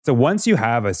So once you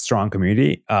have a strong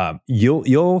community,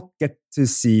 you'll get to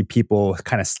see people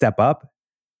kind of step up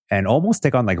and almost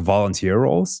take on like volunteer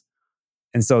roles.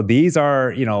 And so these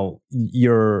are,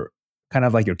 your kind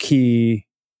of like your key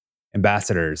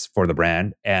ambassadors for the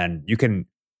brand, and you can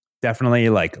definitely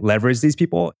like leverage these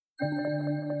people.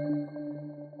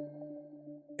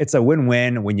 It's a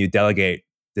win-win when you delegate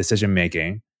decision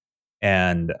making.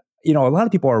 And, a lot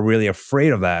of people are really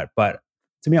afraid of that. But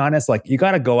to be honest, like you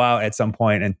got to go out at some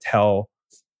point and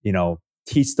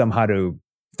teach them how to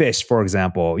fish, for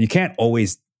example. You can't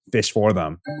always fish for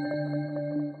them.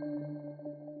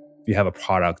 If you have a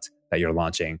product that you're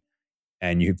launching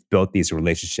and you've built these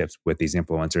relationships with these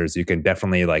influencers, you can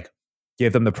definitely like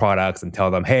give them the products and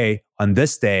tell them, hey, on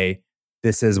this day,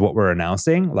 this is what we're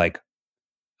announcing. Like,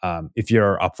 if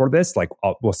you're up for this, like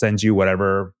we'll send you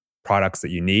whatever products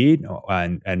that you need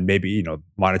and maybe,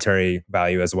 monetary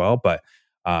value as well. But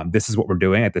this is what we're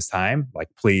doing at this time. Like,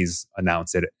 please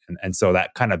announce it. And so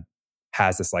that kind of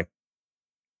has this like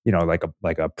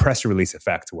a press release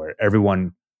effect where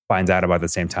everyone finds out about it at the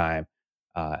same time.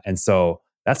 And so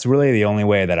that's really the only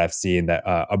way that I've seen that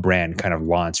a brand kind of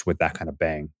launch with that kind of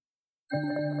bang.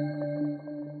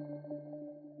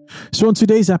 So on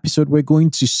today's episode, we're going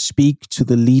to speak to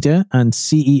the leader and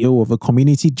CEO of a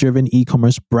community-driven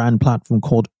e-commerce brand platform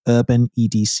called Urban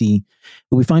EDC.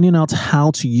 We'll be finding out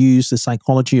how to use the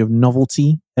psychology of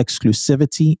novelty,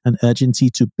 exclusivity, and urgency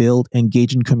to build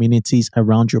engaging communities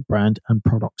around your brand and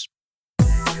products.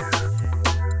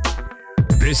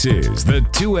 This is the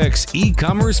 2X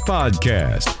E-commerce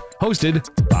Podcast,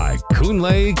 hosted by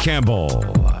Kunle Campbell.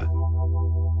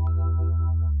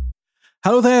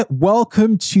 Hello there.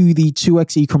 Welcome to the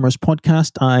 2X E-commerce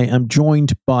Podcast. I am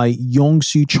joined by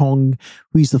Yong-Soo Chung,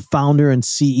 who is the founder and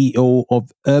CEO of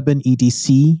Urban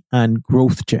EDC and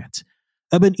GrowthJet.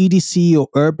 Urban EDC, or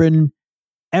Urban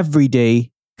Everyday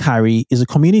Carry, is a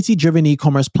community-driven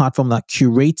e-commerce platform that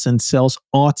curates and sells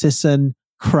artisan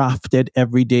crafted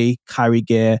everyday carry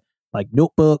gear like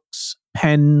notebooks,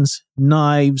 pens,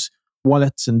 knives,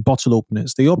 wallets, and bottle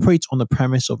openers. They operate on the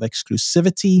premise of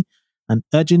exclusivity and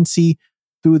urgency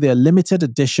through their limited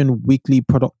edition weekly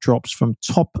product drops from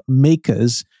top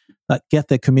makers that get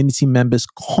their community members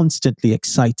constantly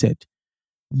excited.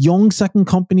 Young's second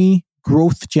company,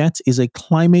 GrowthJet, is a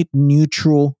climate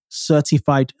neutral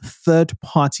certified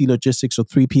third-party logistics or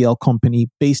 3PL company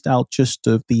based out just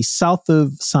of the south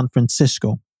of San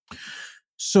Francisco.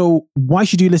 So why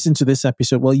should you listen to this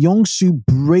episode? Well, Yong-Soo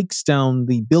breaks down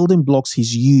the building blocks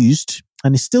he's used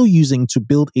and is still using to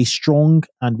build a strong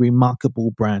and remarkable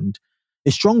brand. A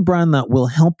strong brand that will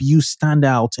help you stand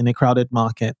out in a crowded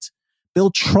market,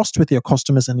 build trust with your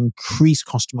customers, and increase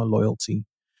customer loyalty.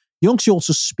 Yong-Soo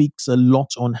also speaks a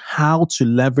lot on how to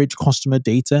leverage customer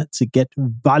data to get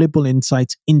valuable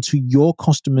insights into your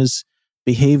customers'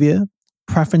 behavior,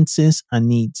 preferences, and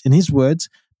needs. In his words,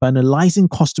 by analyzing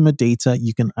customer data,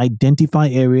 you can identify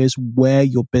areas where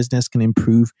your business can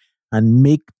improve and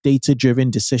make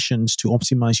data-driven decisions to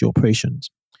optimize your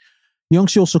operations.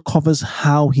 Yong-Soo also covers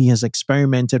how he has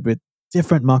experimented with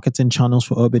different marketing channels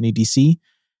for Urban EDC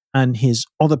and his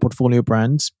other portfolio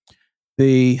brands.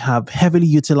 They have heavily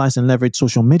utilized and leveraged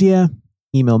social media,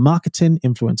 email marketing,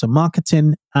 influencer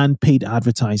marketing, and paid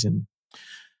advertising.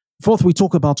 Fourth, we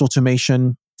talk about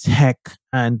automation, tech,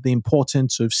 and the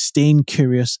importance of staying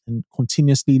curious and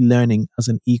continuously learning as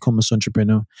an e-commerce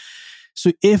entrepreneur.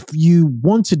 So if you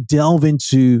want to delve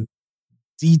into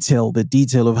the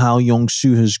detail of how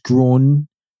Yong-Soo has grown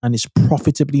and is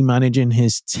profitably managing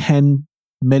his 10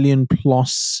 million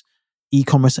plus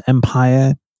e-commerce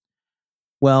empire,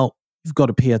 well, you've got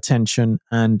to pay attention,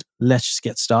 and let's just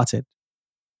get started.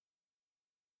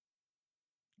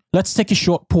 Let's take a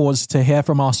short pause to hear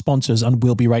from our sponsors, and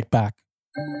we'll be right back.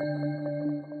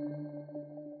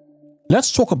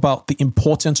 Let's talk about the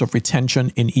importance of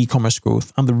retention in e-commerce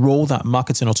growth and the role that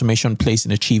marketing automation plays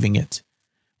in achieving it.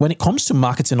 When it comes to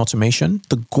marketing automation,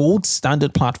 the gold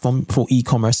standard platform for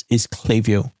e-commerce is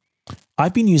Klaviyo.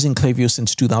 I've been using Klaviyo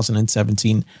since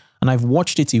 2017, and I've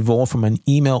watched it evolve from an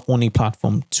email-only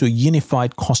platform to a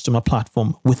unified customer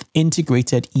platform with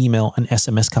integrated email and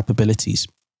SMS capabilities.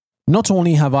 Not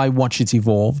only have I watched it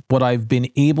evolve, but I've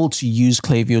been able to use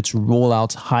Klaviyo to roll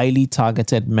out highly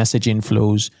targeted messaging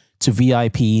flows to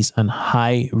VIPs and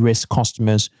high-risk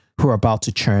customers who are about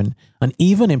to churn, and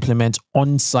even implement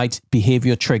on-site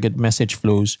behavior-triggered message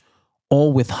flows,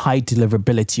 all with high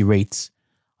deliverability rates.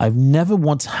 I've never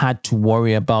once had to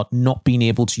worry about not being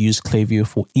able to use Klaviyo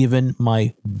for even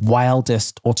my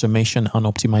wildest automation and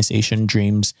optimization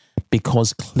dreams,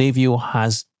 because Klaviyo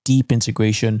has deep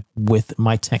integration with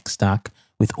my tech stack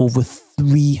with over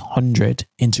 300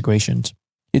 integrations.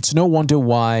 It's no wonder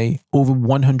why over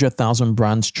 100,000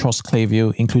 brands trust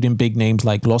Klaviyo, including big names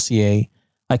like Glossier,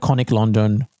 Iconic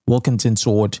London, Wilkington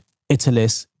Sword,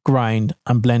 Italis, Grind,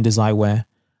 and Blenders Eyewear.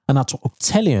 And at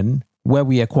Octillion, where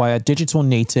we acquire digital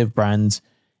native brands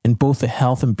in both the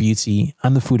health and beauty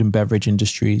and the food and beverage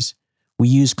industries, we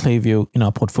use Klaviyo in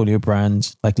our portfolio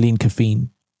brands like Lean Caffeine.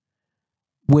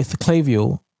 With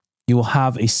Klaviyo, you will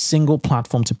have a single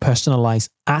platform to personalize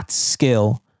at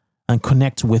scale and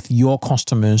connect with your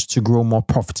customers to grow more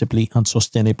profitably and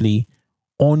sustainably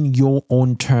on your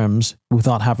own terms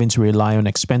without having to rely on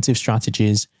expensive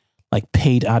strategies like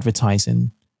paid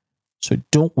advertising. So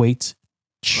don't wait.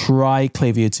 Try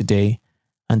Klaviyo today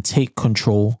and take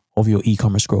control of your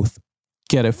e-commerce growth.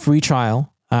 Get a free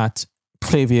trial at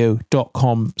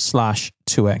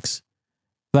klaviyo.com/2x.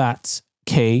 That's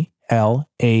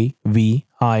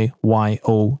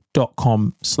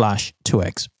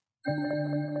KLAVIYO.com/2x.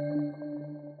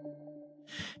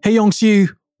 Hey, Yong-Soo,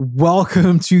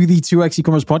 welcome to the 2x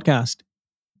e-commerce podcast.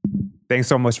 Thanks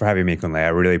so much for having me, Kunle. I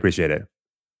really appreciate it.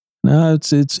 No,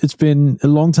 it's been a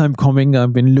long time coming.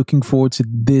 I've been looking forward to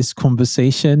this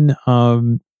conversation.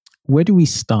 Where do we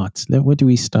start?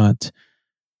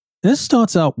 Let's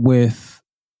start out with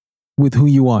who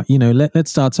you are. Let's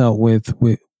start out with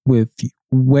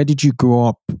where did you grow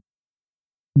up?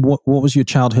 What was your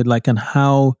childhood like, and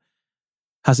how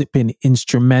has it been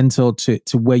instrumental to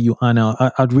where you are now?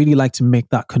 I'd really like to make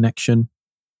that connection.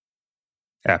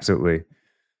 Absolutely.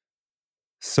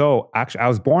 So actually, I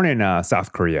was born in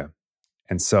South Korea.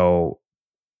 And so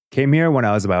came here when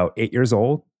I was about 8 years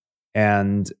old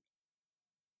and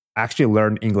actually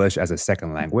learned English as a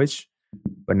second language.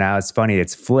 But now it's funny,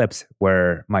 it's flipped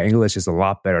where my English is a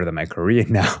lot better than my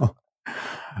Korean now.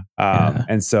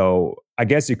 And so I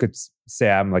guess you could say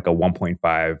I'm like a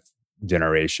 1.5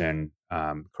 generation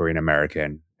Korean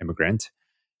American immigrant.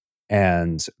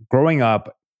 And growing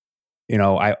up,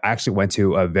 I actually went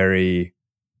to a very,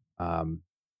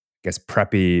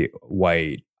 preppy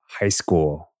white high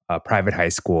school, private high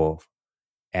school.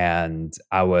 And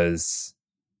I was,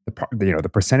 the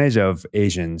percentage of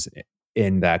Asians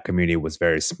in that community was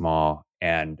very small.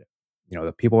 And,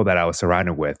 the people that I was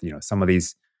surrounded with, some of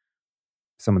these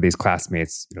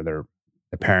classmates, their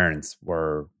parents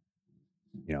were,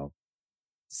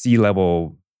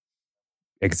 C-level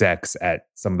execs at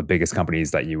some of the biggest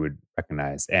companies that you would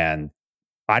recognize. And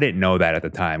I didn't know that at the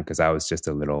time because I was just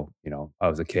a little, I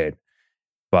was a kid.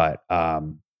 But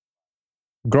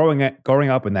growing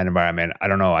up in that environment, I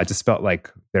don't know, I just felt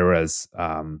like there was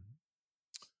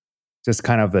just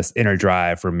kind of this inner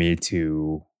drive for me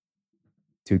to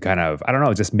kind of, I don't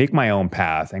know, just make my own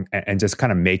path and just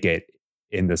kind of make it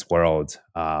in this world.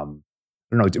 I don't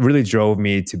know, it really drove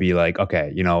me to be like,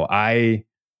 okay, I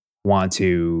want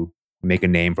to make a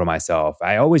name for myself.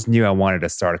 I always knew I wanted to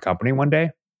start a company one day.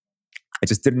 I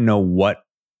just didn't know what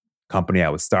company I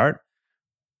would start.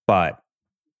 But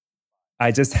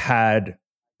I just had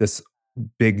this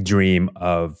big dream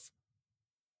of,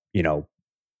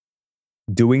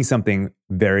 doing something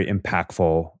very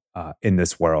impactful in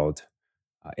this world,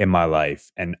 in my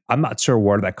life. And I'm not sure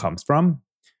where that comes from.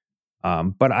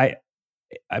 But I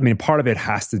mean, part of it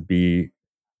has to be,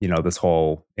 this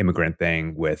whole immigrant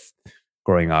thing with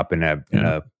growing up in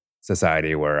a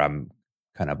society where I'm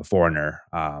kind of a foreigner.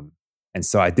 And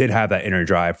so I did have that inner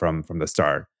drive from the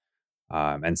start.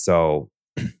 And so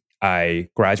I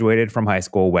graduated from high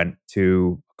school, went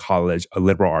to college, a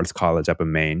liberal arts college up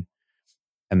in Maine,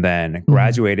 and then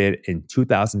graduated in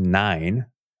 2009,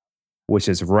 which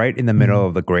is right in the middle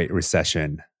of the Great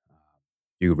Recession,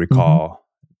 you recall.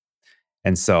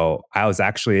 And so I was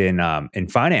actually in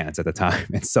finance at the time.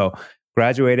 And so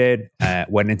graduated,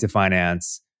 went into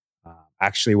finance,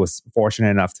 actually was fortunate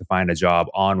enough to find a job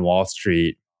on Wall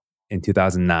Street in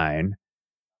 2009.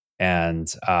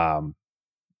 And I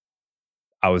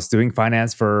was doing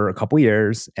finance for a couple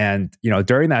years. And,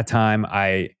 during that time,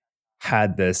 I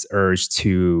had this urge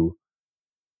to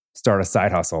start a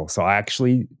side hustle. So I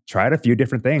actually tried a few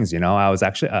different things. I was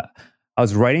actually, I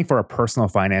was writing for a personal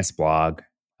finance blog,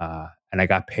 and I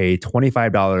got paid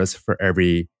 $25 for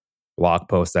every blog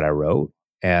post that I wrote.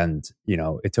 And,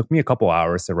 it took me a couple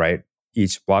hours to write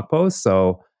each blog post.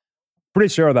 So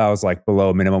pretty sure that was like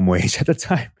below minimum wage at the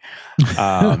time.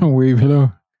 Way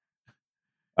below.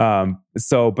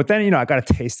 But then, I got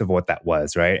a taste of what that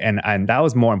was, right? And that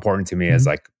was more important to me as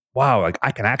like, wow, like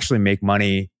I can actually make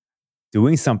money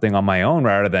doing something on my own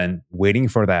rather than waiting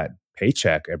for that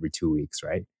paycheck every 2 weeks,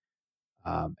 right?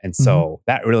 And so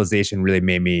that realization really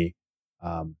made me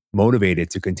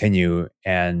motivated to continue.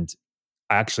 And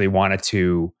I actually wanted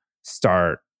to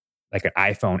start like an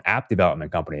iPhone app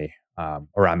development company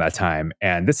around that time.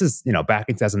 And this is, back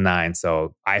in 2009.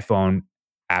 So iPhone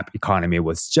app economy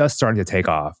was just starting to take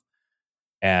off.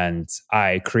 And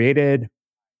I created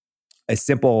a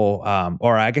simple,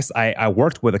 or I guess I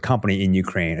worked with a company in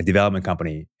Ukraine, a development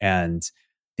company. And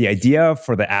the idea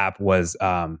for the app was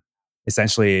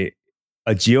essentially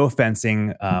a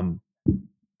geofencing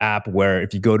app where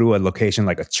if you go to a location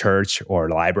like a church or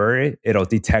a library, it'll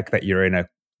detect that you're in a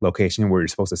location where you're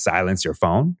supposed to silence your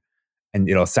phone, and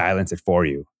it'll silence it for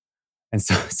you. And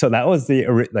so that was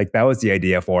the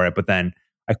idea for it. But then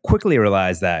I quickly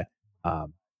realized that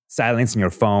silencing your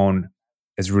phone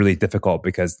is really difficult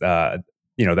because the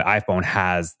iPhone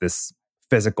has this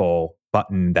physical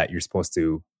button that you're supposed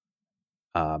to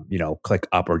click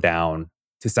up or down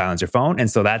to silence your phone. And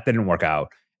so that didn't work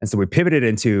out. And so we pivoted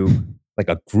into like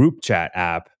a group chat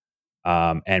app.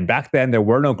 And back then there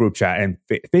were no group chat, and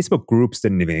Facebook groups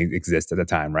didn't even exist at the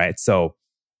time, right? So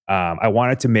I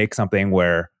wanted to make something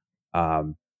where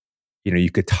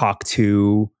you could talk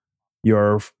to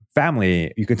your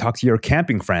family, you can talk to your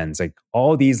camping friends, like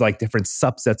all these like different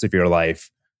subsets of your life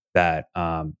that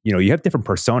you have different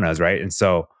personas, right? And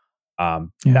so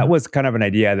that was kind of an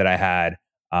idea that I had,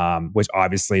 which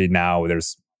obviously now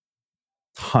there's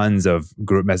tons of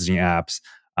group messaging apps.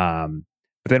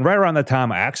 But then right around that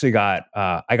time, I actually got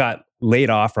laid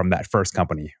off from that first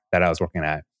company that I was working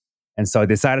at. And so I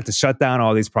decided to shut down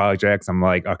all these projects. I'm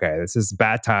like, okay, this is a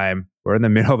bad time. We're in the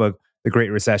middle of the Great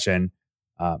Recession.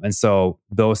 And so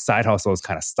those side hustles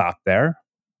kind of stopped there.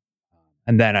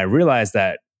 And then I realized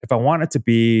that if I wanted to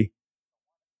be,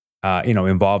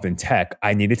 involved in tech,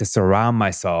 I needed to surround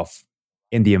myself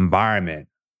in the environment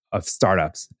of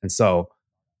startups. And so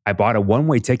I bought a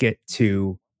one-way ticket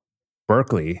to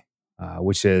Berkeley,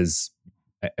 which is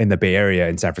in the Bay Area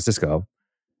in San Francisco.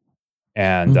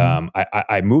 And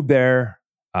I moved there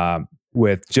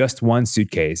with just one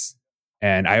suitcase.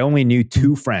 And I only knew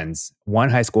two friends, one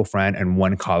high school friend and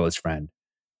one college friend.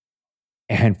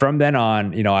 And from then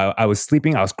on, I was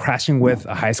crashing with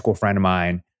a high school friend of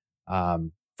mine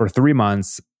for 3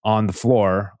 months on the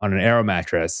floor on an air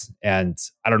mattress. And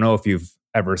I don't know if you've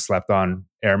ever slept on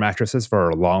air mattresses for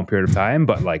a long period of time,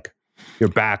 but like your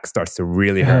back starts to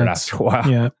really hurt after a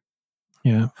while.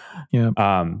 Yeah.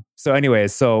 So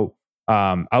anyways,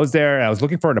 I was there and I was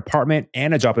looking for an apartment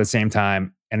and a job at the same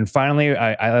time. And finally,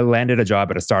 I landed a job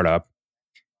at a startup,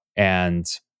 and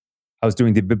I was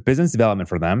doing the business development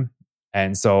for them.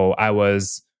 And so I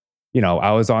was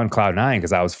on cloud nine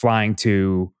because I was flying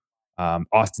to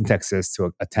Austin, Texas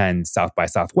to attend South by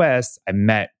Southwest. I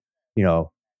met,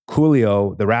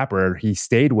 Coolio, the rapper. He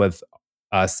stayed with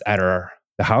us at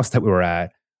the house that we were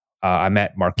at. I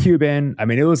met Mark Cuban. I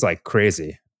mean, it was like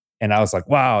crazy. And I was like,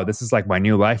 wow, this is like my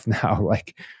new life now.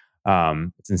 Like,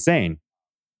 it's insane.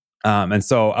 And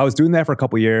so I was doing that for a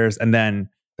couple of years. And then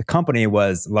the company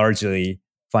was largely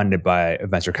funded by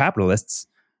venture capitalists.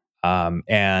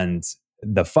 And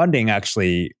the funding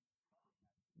actually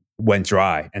went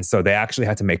dry. And so they actually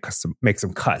had to make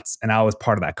some cuts. And I was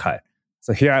part of that cut.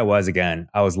 So here I was again.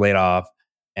 I was laid off,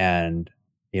 and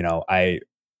I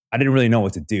didn't really know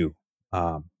what to do.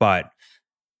 But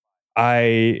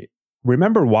I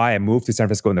remember why I moved to San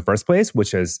Francisco in the first place,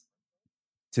 which is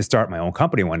to start my own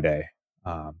company one day.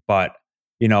 But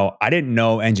I didn't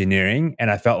know engineering,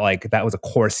 and I felt like that was a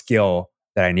core skill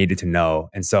that I needed to know.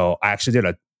 And so I actually did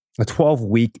a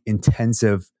 12-week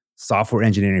intensive software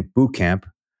engineering boot camp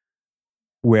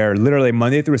where literally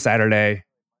Monday through Saturday,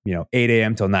 8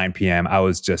 a.m. till 9 p.m., I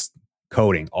was just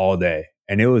coding all day.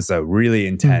 And it was a really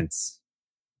intense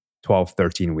 12,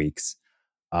 13 weeks.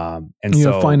 And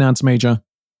you're a finance major.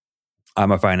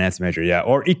 I'm a finance major, yeah.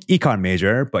 Or econ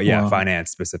major, but yeah, wow.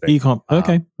 Finance specific. Econ,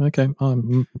 okay.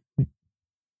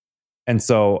 And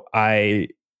so I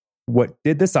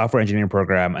did the software engineering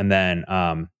program. And then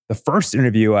the first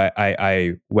interview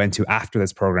I went to after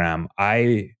this program,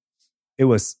 it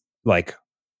was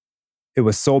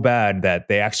so bad that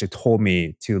they actually told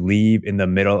me to leave in the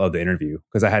middle of the interview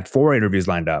because I had 4 interviews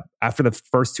lined up. After the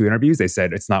first 2 interviews, they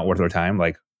said, it's not worth our time.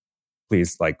 Like,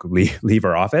 please, like, leave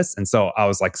our office. And so I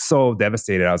was like so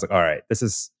devastated. I was like, all right, this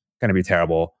is going to be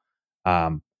terrible.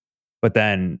 But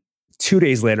then 2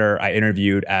 days later, I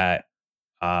interviewed at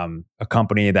a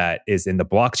company that is in the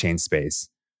blockchain space.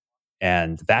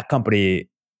 And that company,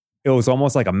 it was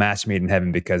almost like a match made in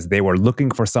heaven because they were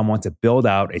looking for someone to build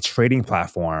out a trading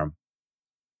platform.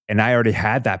 And I already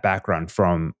had that background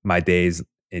from my days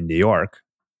in New York.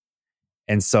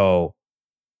 And so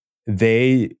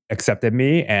they accepted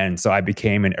me. And so I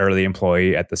became an early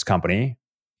employee at this company.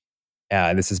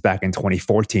 This is back in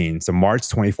 2014. So March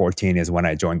 2014 is when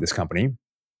I joined this company.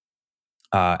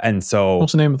 And so...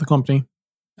 What's the name of the company?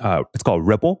 it's called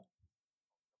Ripple.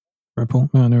 Ripple?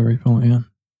 No, Ripple, yeah.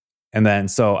 And then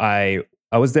so I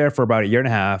was there for about a year and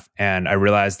a half, and I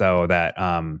realized though that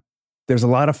there's a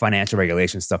lot of financial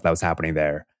regulation stuff that was happening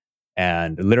there.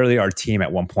 And literally our team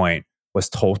at one point was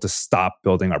told to stop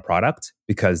building our product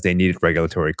because they needed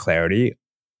regulatory clarity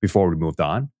before we moved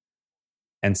on.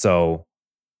 And so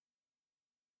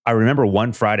I remember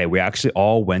one Friday, we actually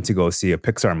all went to go see a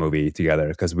Pixar movie together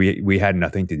because we had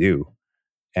nothing to do.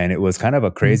 And it was kind of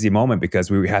a crazy moment because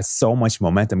we had so much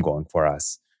momentum going for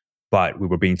us, but we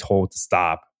were being told to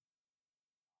stop,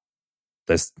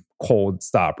 this cold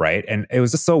stop, right? And it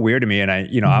was just so weird to me. And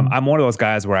I'm one of those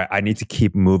guys where I need to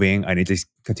keep moving. I need to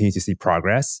continue to see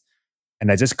progress.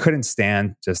 And I just couldn't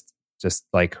stand just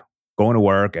like going to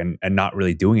work and not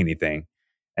really doing anything.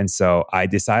 And so I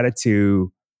decided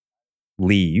to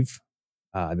leave.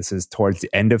 This is towards the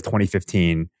end of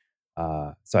 2015.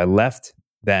 So I left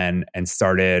then and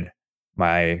started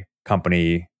my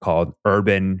company called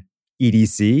Urban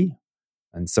EDC.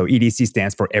 And so EDC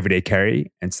stands for Everyday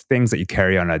Carry. And it's things that you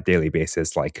carry on a daily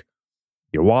basis, like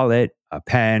your wallet, a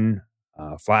pen,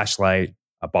 a flashlight,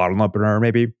 a bottle opener,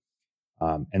 maybe.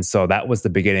 And so that was the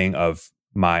beginning of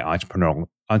my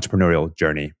entrepreneurial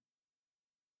journey.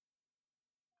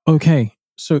 Okay,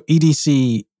 so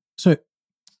EDC. So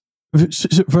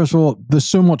first of all, there's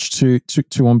so much to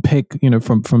unpick.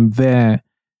 From there,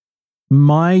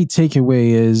 my takeaway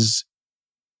is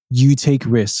you take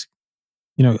risk.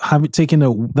 Having taken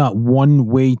that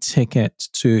one-way ticket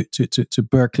to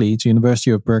Berkeley, to University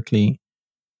of Berkeley,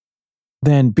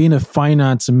 then being a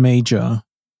finance major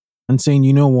and saying,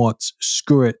 you know what,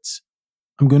 screw it,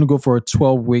 I'm going to go for a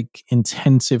 12-week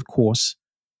intensive course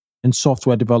in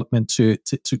software development to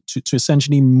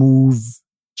essentially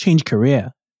change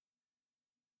career.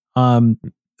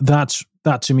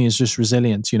 That to me is just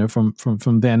resilience,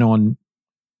 from then on.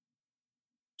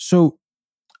 So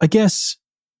I guess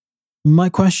my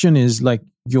question is like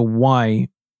your why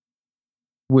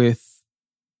with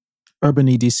Urban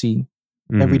EDC,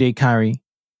 Everyday Carry.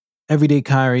 Everyday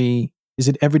Carry, is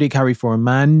it Everyday Carry for a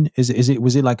man? Was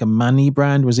it like a manly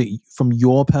brand? Was it from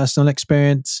your personal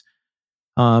experience?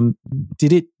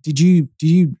 Did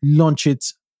you launch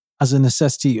it as a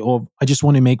necessity of I just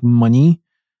want to make money?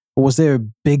 Or was there a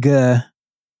bigger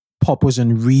purpose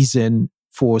and reason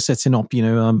for setting up,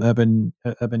 Urban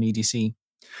EDC?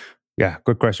 Yeah,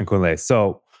 good question, Kunle.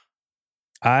 So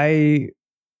I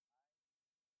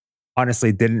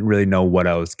honestly didn't really know what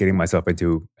I was getting myself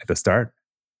into at the start.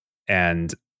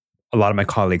 And a lot of my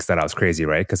colleagues thought I was crazy,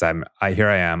 right? Because I'm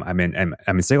in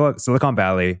Silicon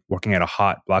Valley working at a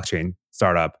hot blockchain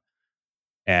startup.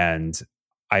 And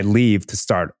I leave to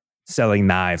start selling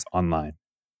knives online.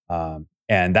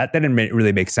 And that didn't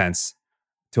really make sense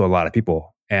to a lot of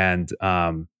people. And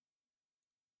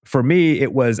for me,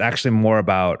 it was actually more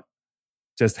about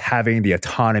just having the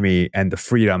autonomy and the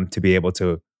freedom to be able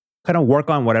to kind of work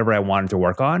on whatever I wanted to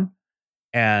work on.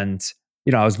 And,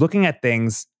 I was looking at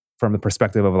things from the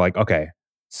perspective of like, okay,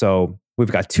 so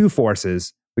we've got two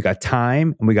forces. We got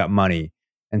time and we got money.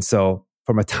 And so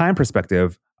from a time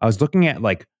perspective, I was looking at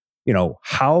like,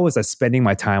 how was I spending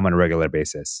my time on a regular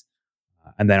basis?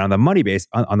 And then on the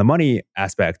money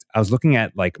aspect, I was looking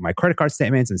at like my credit card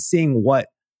statements and seeing what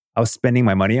I was spending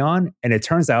my money on. And it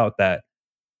turns out that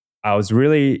I was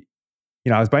really,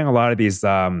 I was buying a lot of these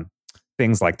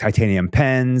things like titanium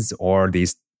pens or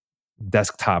these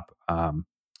desktop,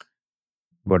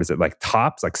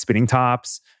 tops, like spinning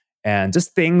tops, and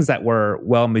just things that were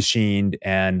well machined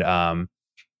and,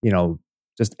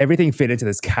 just everything fit into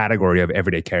this category of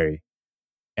everyday carry.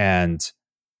 And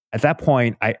at that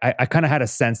point, I kind of had a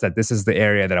sense that this is the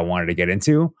area that I wanted to get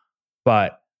into,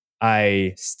 but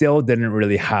I still didn't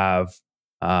really have,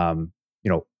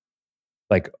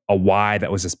 like a why that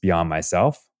was just beyond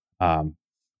myself.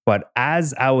 But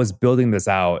as I was building this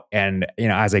out and,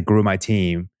 as I grew my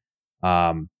team,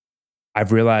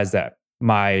 I've realized that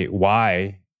my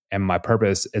why and my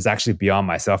purpose is actually beyond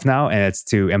myself now. And it's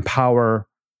to empower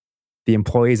the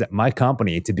employees at my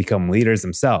company to become leaders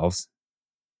themselves.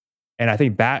 And I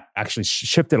think that actually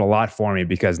shifted a lot for me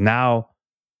because now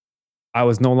I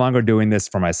was no longer doing this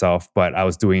for myself, but I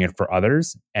was doing it for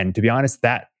others. And to be honest,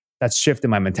 that shift in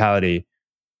my mentality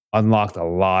unlocked a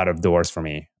lot of doors for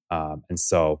me. And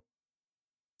so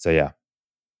yeah.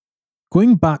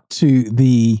 Going back to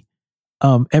the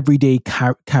everyday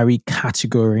carry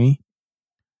category,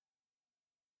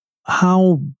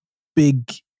 how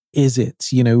big is it?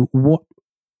 What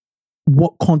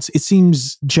it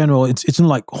seems general. It's not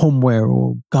like homeware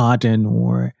or garden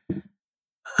or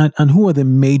and who are the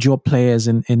major players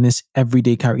in this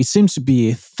everyday carry? It seems to be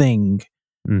a thing.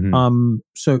 Mm-hmm.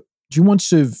 So you want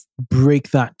to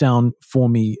break that down for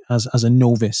me as a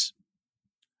novice?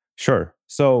 Sure.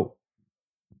 So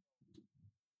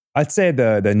I'd say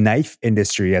the knife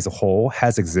industry as a whole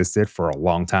has existed for a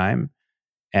long time.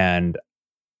 And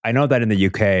I know that in the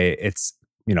UK, it's,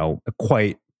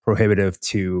 quite prohibitive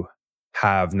to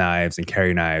have knives and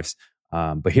carry knives.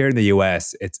 But here in the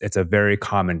US, it's a very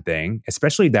common thing,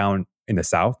 especially down in the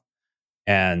South.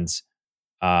 And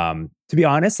to be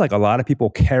honest, like a lot of people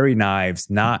carry knives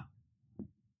not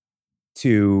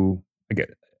to,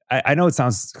 I know it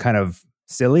sounds kind of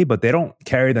silly, but they don't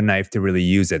carry the knife to really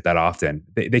use it that often.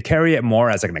 They carry it more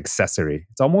as like an accessory.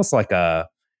 It's almost like a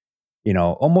I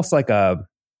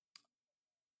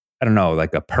don't know,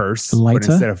 like a purse. A lighter? But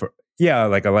instead of,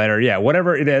 like a lighter. Yeah,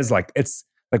 whatever it is, like it's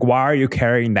like, why are you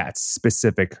carrying that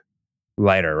specific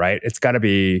lighter, right? It's got to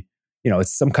be,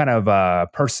 it's some kind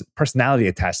of personality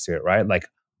attached to it, right? Like,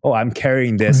 oh, I'm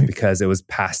carrying this Right. because it was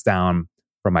passed down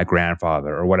from my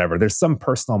grandfather or whatever. There's some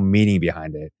personal meaning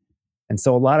behind it. And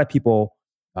so a lot of people,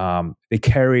 they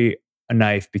carry a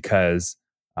knife because,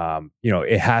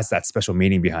 it has that special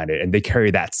meaning behind it. And they carry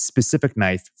that specific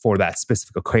knife for that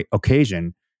specific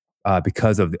occasion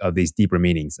because of these deeper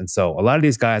meanings. And so a lot of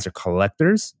these guys are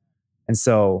collectors. And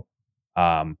so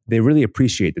they really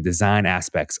appreciate the design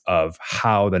aspects of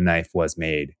how the knife was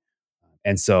made.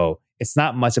 And so it's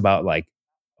not much about like,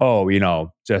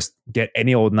 just get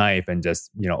any old knife and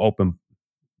just, open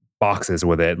boxes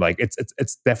with it. Like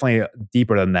it's definitely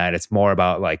deeper than that. It's more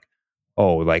about like,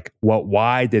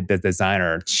 why did the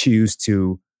designer choose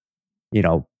to,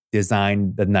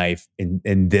 design the knife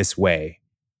in this way?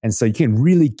 And so you can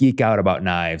really geek out about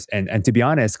knives. And to be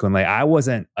honest, Kunle, I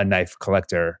wasn't a knife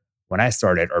collector when I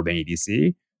started Urban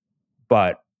EDC,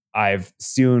 but I've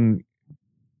soon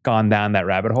gone down that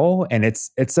rabbit hole. And it's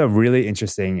a really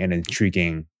interesting and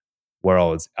intriguing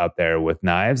world out there with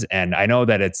knives. And I know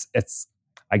that it's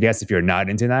I guess if you're not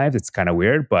into knives, it's kind of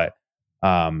weird, but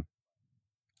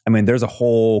there's a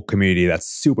whole community that's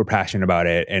super passionate about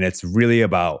it. And it's really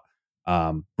about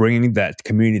bringing that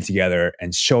community together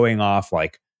and showing off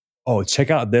like, oh, check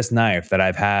out this knife that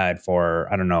I've had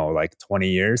for, I don't know, like 20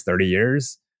 years, 30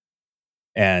 years.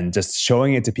 And just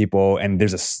showing it to people. And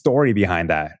there's a story behind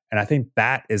that. And I think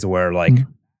that is where like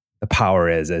the power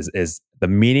is the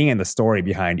meaning and the story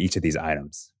behind each of these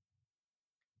items.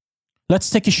 Let's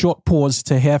take a short pause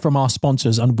to hear from our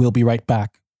sponsors and we'll be right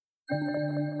back.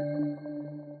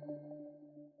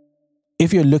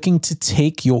 If you're looking to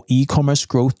take your e-commerce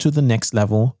growth to the next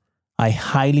level, I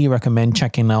highly recommend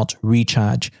checking out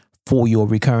Recharge for your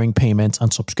recurring payments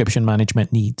and subscription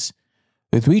management needs.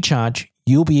 With Recharge,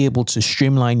 you'll be able to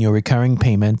streamline your recurring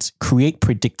payments, create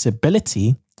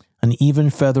predictability, and even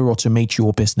further automate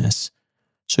your business.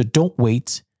 So don't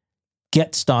wait.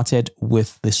 Get started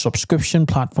with the subscription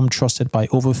platform trusted by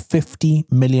over 50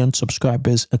 million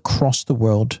subscribers across the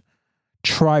world.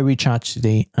 Try Recharge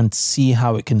today and see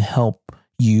how it can help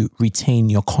you retain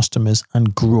your customers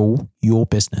and grow your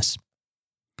business.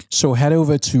 So head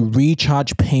over to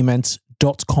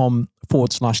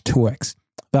rechargepayments.com/2x.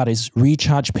 That is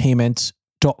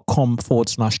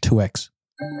rechargepayments.com/2x.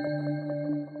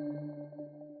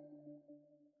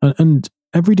 And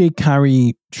everyday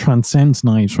carry transcends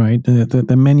knives, right? There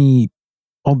are many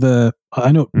other,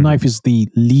 I know knife is the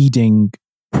leading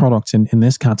product in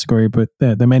this category, but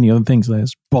there are many other things.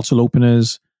 There's bottle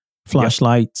openers,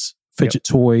 flashlights, fidget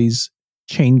toys,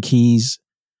 chain keys,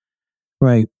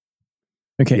 right?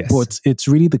 Okay, Yes. but it's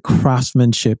really the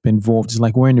craftsmanship involved. It's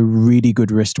like wearing a really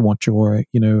good wristwatch, or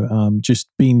just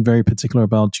being very particular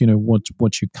about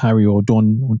what you carry or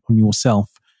done on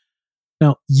yourself.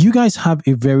 Now, you guys have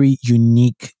a very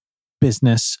unique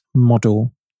business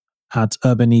model at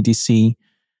Urban EDC.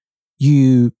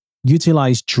 You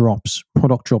utilize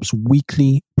product drops,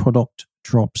 weekly product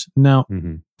drops. Now,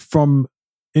 from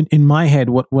in my head,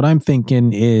 what I'm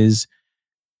thinking is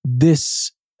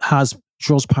this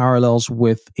draws parallels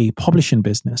with a publishing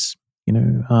business.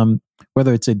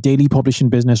 Whether it's a daily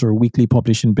publishing business or a weekly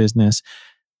publishing business,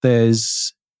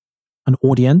 there's an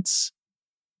audience.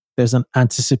 There's an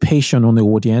anticipation on the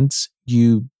audience.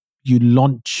 You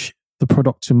launch the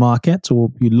product to market,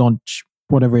 or you launch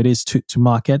whatever it is to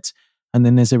market, and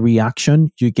then there's a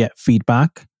reaction. You get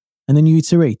feedback, and then you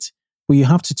iterate. But you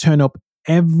have to turn up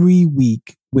every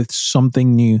week with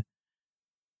something new.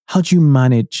 How do you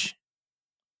manage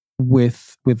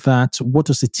with that? What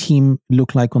does the team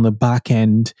look like on the back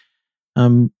end?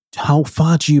 How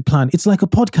far do you plan? It's like a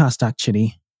podcast,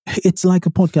 actually. It's like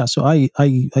a podcast. So I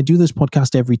do this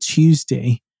podcast every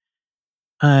Tuesday,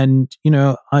 and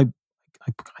I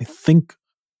think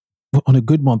on a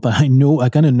good month, I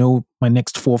kind of know my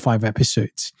next 4 or 5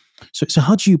 episodes. So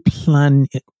how do you plan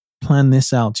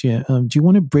this out? Yeah. Do you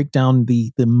want to break down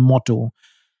the model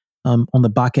on the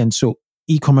back end so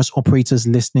e-commerce operators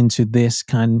listening to this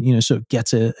can, sort of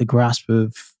get a grasp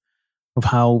of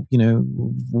how,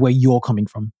 where you're coming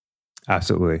from?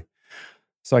 Absolutely.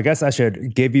 So I guess I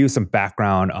should give you some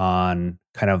background on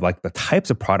kind of like the types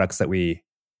of products that we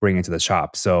bring into the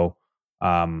shop. So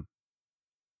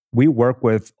we work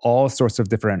with all sorts of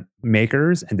different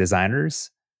makers and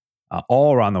designers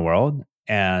all around the world.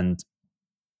 And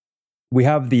we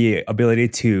have the ability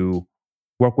to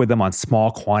work with them on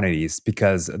small quantities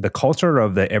because the culture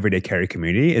of the everyday carry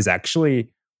community is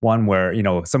actually one where,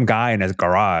 some guy in his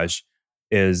garage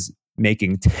is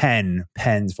making 10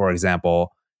 pens, for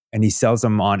example, and he sells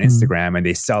them on Instagram and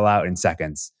they sell out in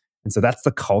seconds. And so that's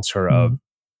the culture of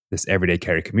this everyday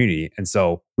carry community. And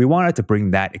so we wanted to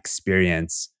bring that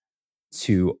experience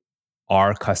to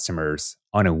our customers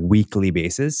on a weekly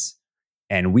basis.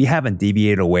 And we haven't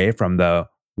deviated away from the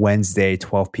Wednesday,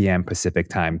 12 p.m. Pacific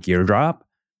time gear drop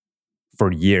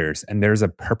for years. And there's a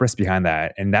purpose behind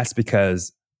that. And that's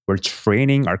because we're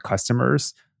training our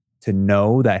customers to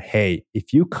know that, hey,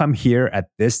 if you come here at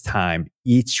this time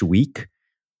each week,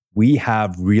 we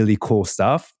have really cool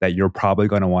stuff that you're probably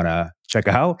going to want to check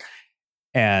out.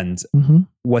 And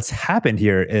what's happened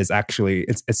here is actually,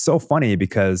 it's so funny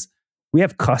because we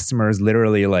have customers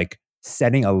literally like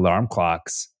setting alarm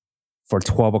clocks for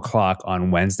 12 o'clock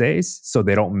on Wednesdays so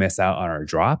they don't miss out on our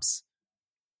drops.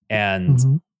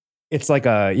 And it's like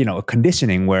a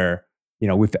conditioning where,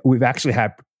 we've actually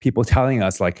had people telling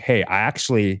us like, hey, I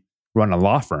actually run a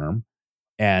law firm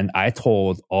and I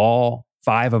told all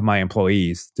 5 of my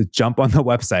employees to jump on the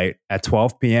website at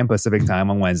 12 p.m. Pacific time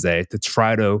on Wednesday to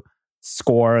try to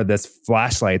score this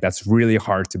flashlight that's really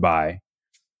hard to buy.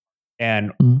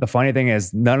 And the funny thing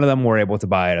is, none of them were able to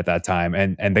buy it at that time.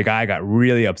 And the guy got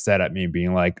really upset at me,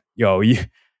 being like, "Yo,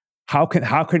 how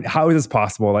is this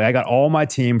possible? Like, I got all my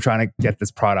team trying to get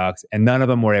this product, and none of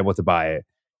them were able to buy it."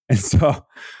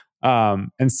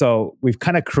 And so we've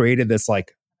kind of created this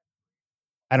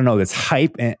this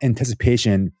hype and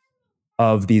anticipation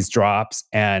of these drops.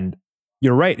 And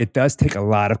you're right, it does take a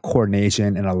lot of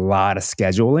coordination and a lot of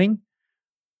scheduling.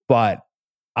 But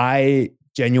I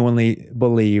genuinely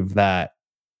believe that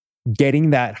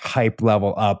getting that hype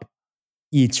level up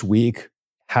each week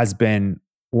has been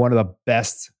one of the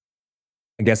best,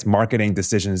 I guess, marketing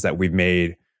decisions that we've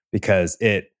made, because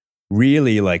it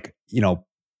really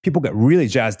people get really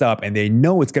jazzed up and they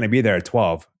know it's going to be there at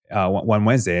 12 one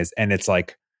Wednesdays. And it's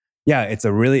like, yeah, it's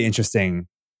a really interesting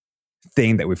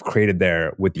thing that we've created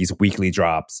there with these weekly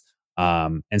drops.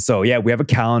 And so, yeah, we have a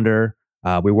calendar.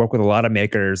 We work with a lot of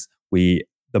makers.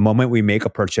 The moment we make a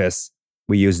purchase,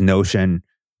 we use Notion.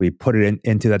 We put it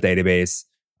into that database.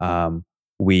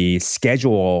 We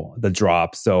schedule the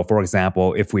drop. So, for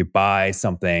example, if we buy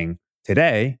something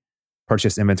today,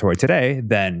 purchase inventory today,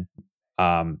 then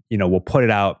we'll put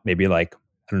it out maybe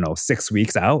 6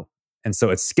 weeks out. And so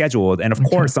it's scheduled. And of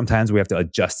course, sometimes we have to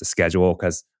adjust the schedule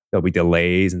because there'll be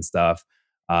delays and stuff.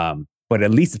 But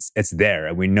at least it's there,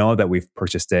 and we know that we've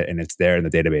purchased it and it's there in the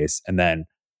database. And then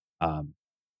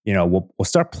we'll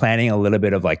start planning a little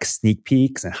bit of like sneak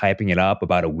peeks and hyping it up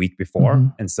about a week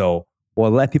before. And so we'll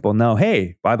let people know,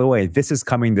 hey, by the way, this is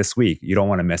coming this week. You don't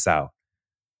want to miss out.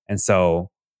 And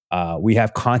so we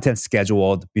have content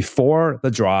scheduled before the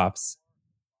drops,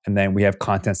 and then we have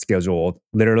content scheduled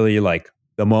literally like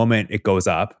the moment it goes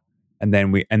up. And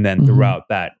then throughout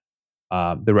that,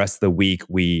 the rest of the week,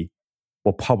 we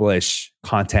will publish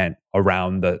content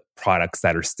around the products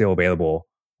that are still available.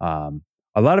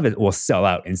 A lot of it will sell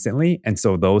out instantly. And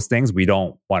so those things we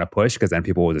don't want to push because then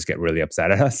people will just get really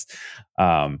upset at us.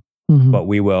 But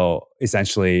we will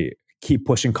essentially keep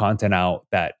pushing content out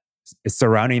that is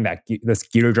surrounding this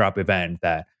gear drop event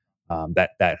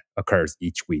that occurs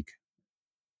each week.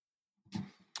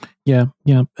 Yeah.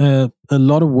 A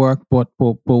lot of work, but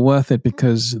worth it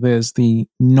because there's the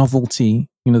novelty.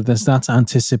 There's that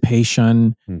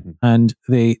anticipation, and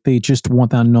they just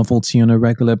want that novelty on a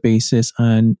regular basis.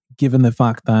 And given the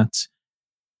fact that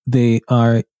they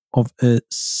are of a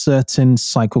certain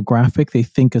psychographic, they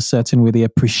think a certain way, they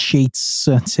appreciate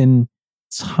certain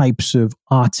types of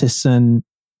artisan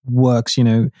works,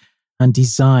 and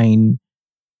design,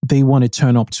 they want to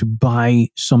turn up to buy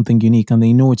something unique, and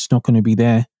they know it's not going to be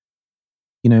there,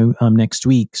 next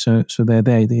week. So they're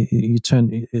there.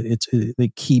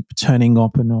 They keep turning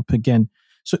up and up again.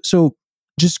 So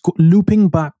just looping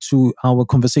back to our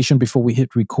conversation before we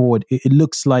hit record, it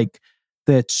looks like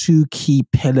there are 2 key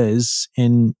pillars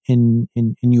in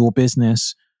your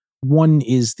business. One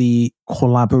is the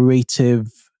collaborative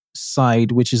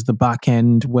side, which is the back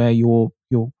end where you're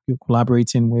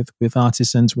collaborating with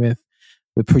artisans, with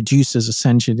producers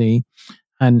essentially,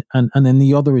 and then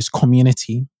the other is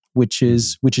community, which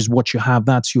is what you have.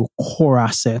 That's your core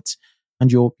asset,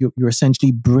 and you're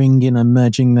essentially bringing and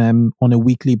merging them on a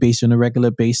weekly basis, on a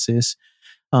regular basis,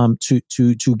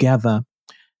 together.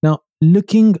 Now,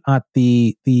 looking at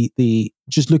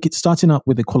starting up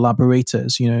with the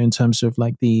collaborators, in terms of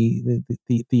like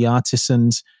the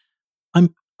artisans,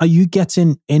 are you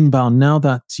getting inbound now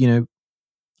that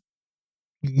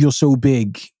you're so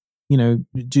big? Do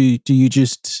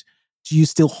you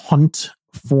still hunt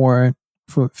for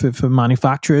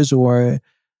manufacturers, or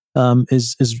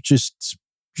is just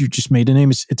you just made a name?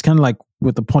 It's kind of like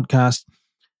with the podcast.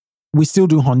 We still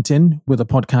do hunting with a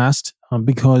podcast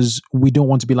because we don't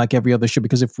want to be like every other show.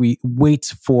 Because if we wait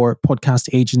for podcast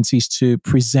agencies to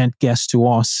present guests to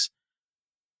us,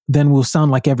 then we'll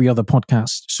sound like every other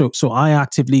podcast. So I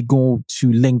actively go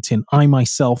to LinkedIn. I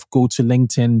myself go to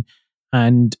LinkedIn,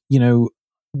 and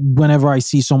whenever I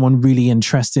see someone really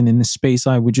interested in this space,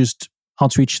 I would just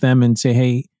outreach them and say,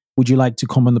 "Hey, would you like to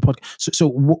come on the podcast?" So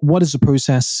what is the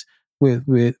process with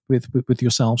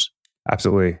yourselves?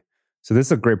 Absolutely. So this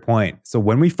is a great point. So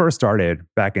when we first started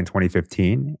back in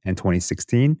 2015 and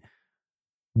 2016,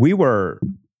 we were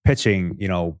pitching,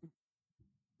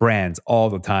 brands all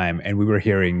the time, and we were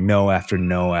hearing no after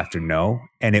no after no,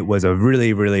 and it was a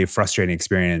really, really frustrating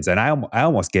experience. And I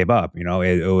almost gave up. It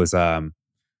was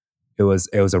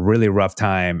a really rough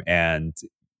time. And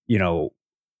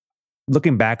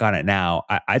looking back on it now,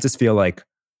 I just feel like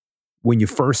when you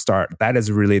first start, that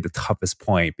is really the toughest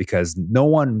point, because no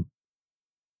one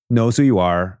knows who you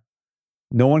are.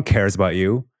 No one cares about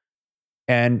you.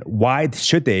 And why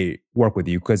should they work with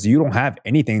you? Because you don't have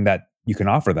anything that you can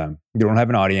offer them. You don't have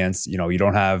an audience, you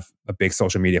don't have a big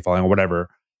social media following or whatever.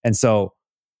 And so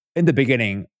in the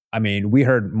beginning, we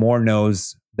heard more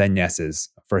no's than yeses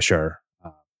for sure.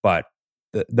 But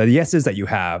the yeses that you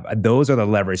have, those are the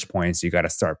leverage points you got to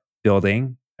start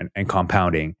building and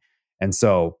compounding. And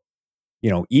so,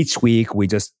 each week we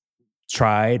just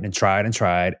tried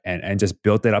and just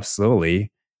built it up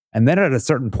slowly. And then at a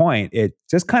certain point, it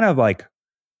just kind of like,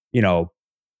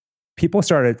 people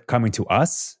started coming to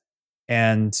us.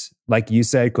 And like you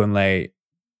said, Kunle,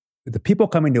 the people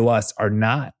coming to us are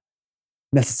not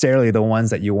necessarily the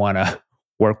ones that you want to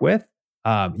work with.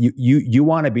 You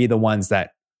want to be the ones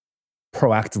that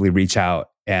proactively reach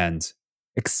out and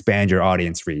expand your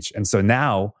audience reach. And so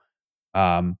now,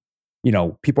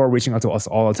 people are reaching out to us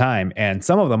all the time, and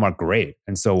some of them are great.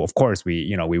 And so, of course,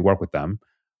 we work with them.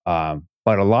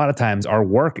 But a lot of times our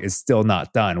work is still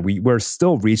not done. We're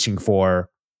still reaching for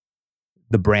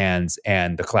the brands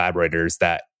and the collaborators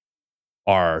that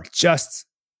are just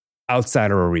outside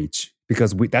of our reach,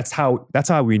 because that's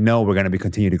how we know we're going to be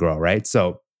continue to grow, right?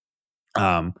 So,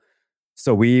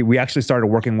 we actually started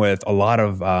working with a lot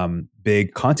of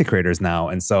big content creators now,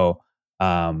 and so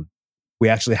we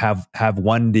actually have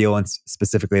one deal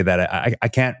specifically that I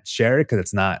can't share it because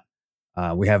it's not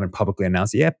we haven't publicly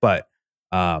announced it yet, but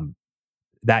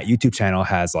that YouTube channel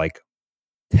has like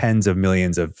tens of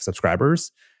millions of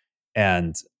subscribers.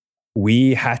 And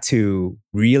we had to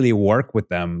really work with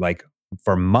them like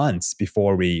for months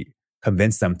before we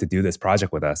convinced them to do this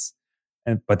project with us.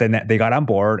 But then they got on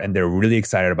board and they're really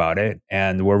excited about it.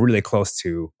 And we're really close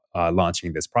to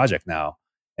launching this project now.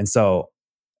 And so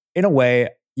in a way,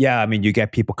 yeah, you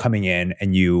get people coming in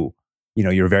and you're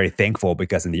very thankful,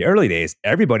 because in the early days,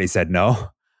 everybody said no.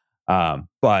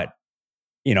 But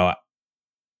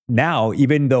now,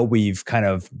 even though we've kind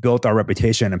of built our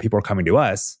reputation and people are coming to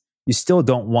us, you still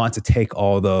don't want to take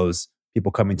all those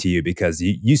people coming to you, because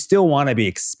you still want to be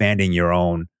expanding your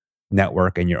own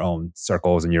network and your own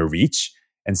circles and your reach.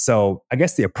 And so I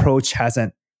guess the approach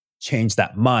hasn't changed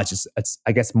that much. It's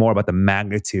I guess more about the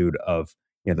magnitude of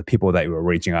the people that you were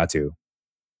reaching out to.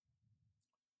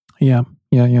 Yeah.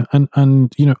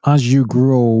 And as you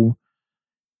grow,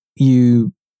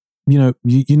 you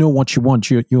know what you want.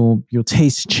 Your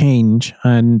tastes change,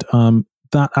 and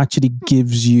that actually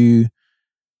gives you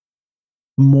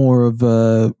more of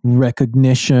a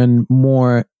recognition,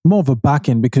 more of a back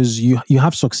end, because you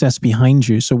have success behind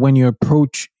you. So when you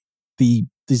approach the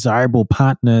desirable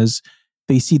partners,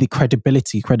 they see the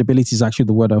credibility. Credibility is actually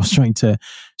the word I was trying to.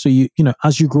 So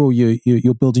as you grow,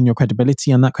 you're building your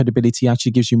credibility, and that credibility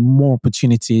actually gives you more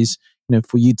opportunities,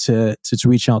 for you to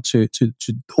reach out to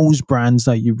those brands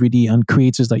that you really, and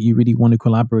creators that you really want to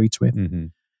collaborate with. Mm-hmm.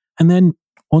 And then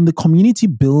on the community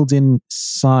building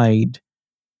side,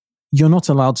 you're not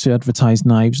allowed to advertise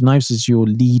Knives. Knives is your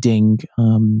leading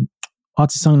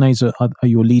artisanals are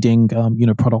your leading,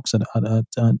 products at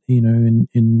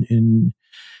in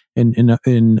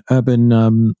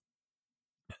urban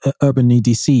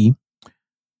EDC.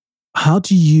 How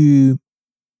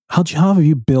have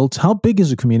you built? How big is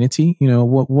the community?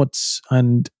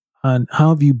 And how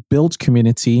have you built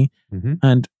community? Mm-hmm.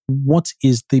 And what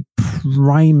is the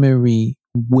primary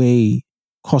way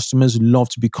customers love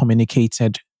to be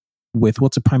communicated with?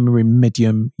 What's the primary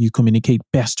medium you communicate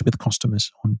best with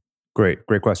customers on? Great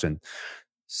question.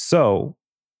 So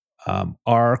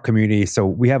our community, so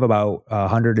we have about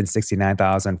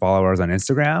 169,000 followers on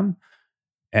Instagram,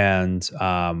 and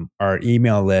our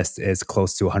email list is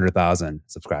close to 100,000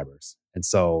 subscribers. And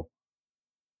so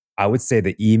I would say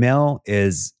the email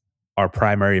is our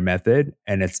primary method,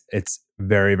 and it's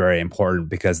very, very important,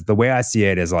 because the way I see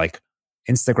it is like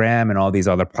Instagram and all these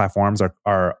other platforms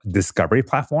are discovery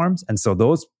platforms. And so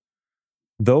those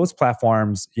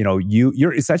platforms,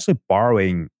 you're essentially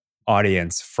borrowing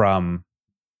audience from,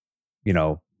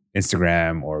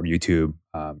 Instagram or YouTube.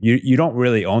 You don't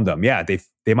really own them. Yeah,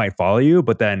 they might follow you,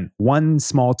 but then one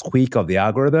small tweak of the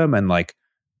algorithm and like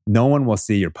no one will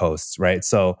see your posts, right?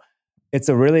 So it's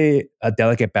a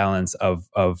delicate balance of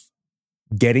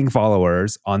getting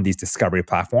followers on these discovery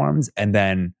platforms and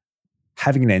then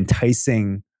having an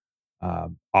enticing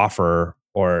offer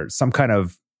or some kind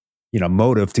of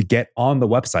motive to get on the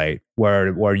website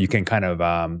where you can kind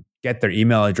of get their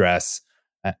email address,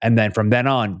 and then from then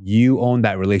on you own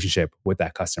that relationship with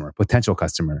that potential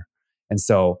customer. And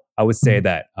so I would say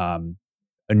that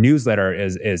a newsletter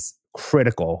is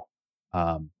critical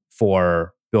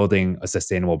for building a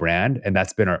sustainable brand, and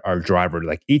that's been our driver.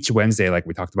 Like each Wednesday, like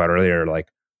we talked about earlier, like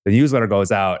the newsletter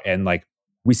goes out and like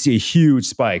we see a huge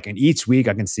spike, and each week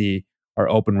I can see our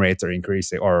open rates are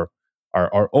increasing, or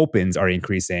our opens are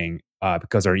increasing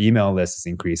because our email list is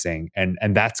increasing,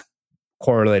 and that's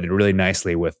correlated really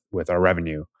nicely with our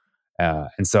revenue.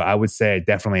 And so I would say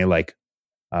definitely like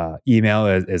email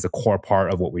is a core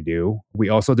part of what we do. We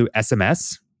also do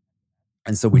SMS,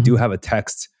 and so we do have a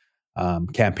text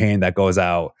campaign that goes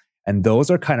out, and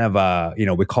those are kind of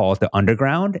we call it the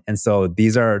underground. And so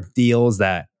these are deals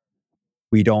that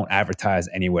we don't advertise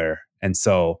anywhere, and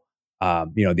so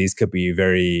these could be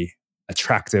very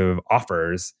attractive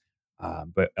offers,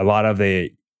 but a lot of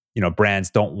the brands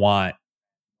don't want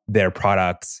their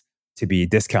products to be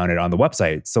discounted on the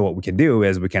website. So what we can do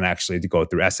is we can actually go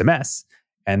through SMS,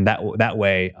 and that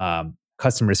way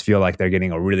customers feel like they're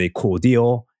getting a really cool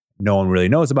deal. No one really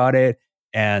knows about it,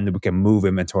 and we can move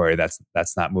inventory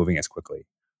that's not moving as quickly.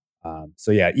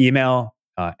 So yeah, email,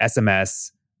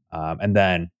 SMS, and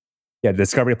then the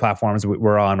discovery platforms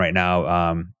we're on right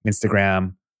now,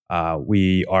 Instagram.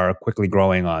 We are quickly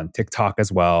growing on TikTok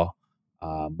as well.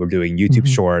 We're doing YouTube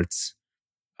Shorts.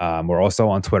 We're also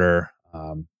on Twitter.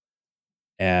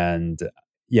 And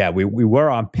we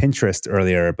were on Pinterest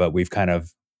earlier, but we've kind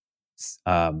of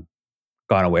gone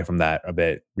away from that a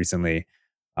bit recently.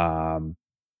 But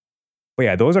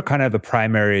yeah, those are kind of the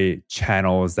primary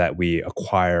channels that we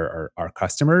acquire our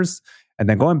customers. And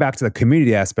then going back to the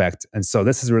community aspect, and so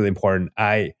this is really important.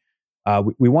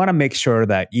 We want to make sure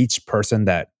that each person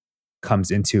that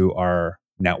comes into our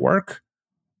network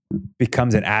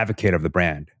becomes an advocate of the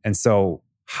brand. And so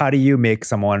how do you make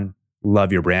someone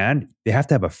love your brand? They have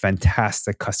to have a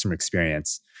fantastic customer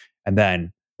experience. And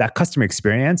then that customer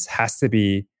experience has to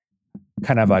be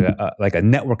kind of like a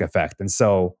network effect. And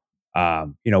so,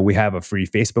 we have a free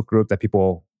Facebook group that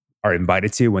people are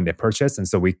invited to when they purchase. And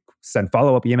so we send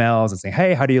follow-up emails and say,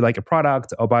 hey, how do you like your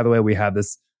product? Oh, by the way, we have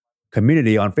this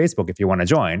community on Facebook if you want to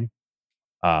join.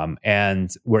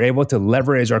 And we're able to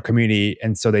leverage our community,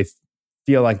 and so they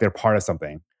feel like they're part of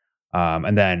something.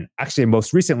 And then actually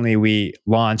most recently we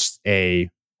launched a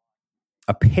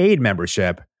paid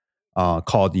membership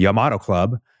called Yamato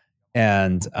Club.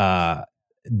 And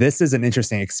this is an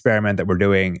interesting experiment that we're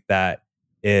doing that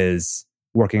is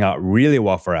working out really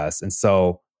well for us. And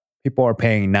so people are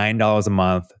paying $9 a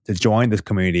month to join this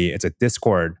community. It's a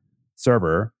Discord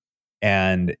server.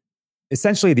 And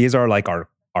essentially these are like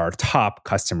our top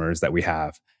customers that we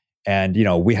have. And,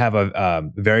 we have a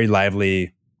very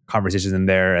lively conversations in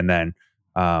there. And then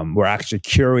we're actually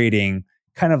curating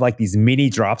kind of like these mini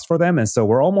drops for them. And so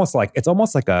it's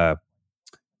almost like a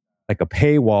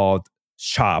paywalled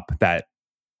shop that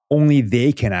only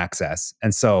they can access.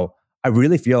 And so I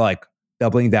really feel like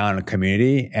doubling down on a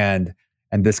community and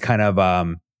this kind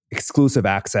of exclusive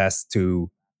access to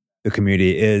the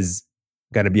community is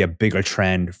going to be a bigger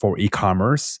trend for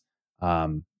e-commerce.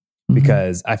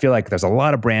 Because I feel like there's a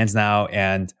lot of brands now,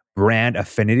 and brand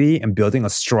affinity and building a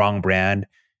strong brand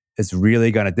is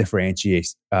really going to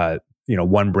differentiate,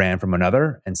 one brand from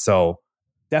another. And so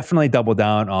definitely double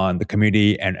down on the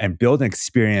community and build an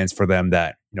experience for them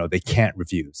that, they can't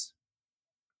refuse.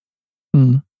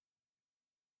 Mm.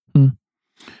 Mm.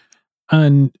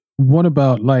 And what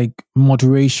about like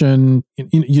moderation?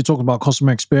 You talk about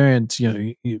customer experience.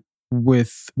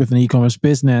 With an e-commerce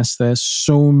business, there's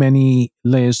so many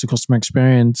layers to customer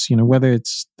experience. Whether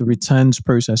it's the returns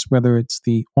process, whether it's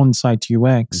the on-site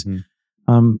UX,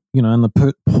 and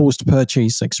the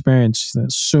post-purchase experience.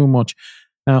 There's so much.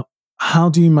 Now, how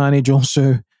do you manage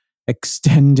also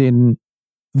extending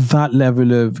that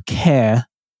level of care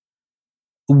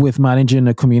with managing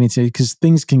a community? Because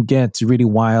things can get really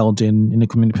wild in a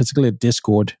community, particularly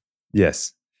Discord.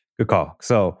 Yes, good call.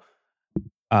 So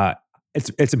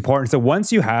it's important. So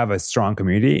once you have a strong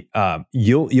community,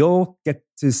 you'll get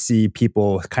to see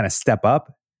people kind of step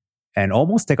up and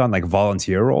almost take on like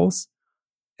volunteer roles.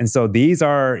 And so these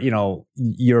are,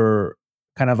 your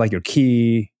kind of like your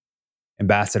key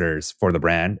ambassadors for the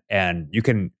brand, and you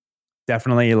can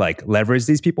definitely like leverage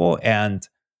these people. And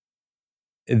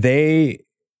they,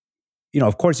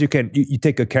 of course you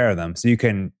take good care of them. So you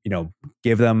can,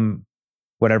 give them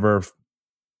whatever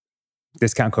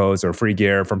discount codes or free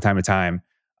gear from time to time.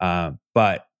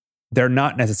 But they're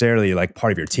not necessarily like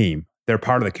part of your team. They're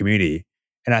part of the community.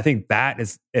 And I think that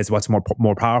is what's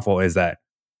more powerful, is that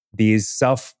these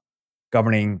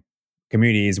self-governing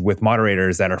communities with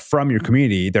moderators that are from your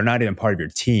community, they're not even part of your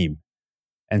team.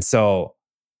 And so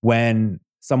when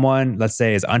someone, let's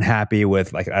say, is unhappy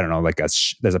with like, I don't know, like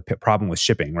there's a problem with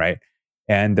shipping, right?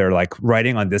 And they're like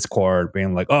writing on Discord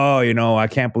being like, oh, I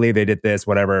can't believe they did this,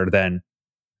 whatever. Then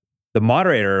the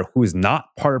moderator, who's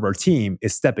not part of our team,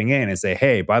 is stepping in and say,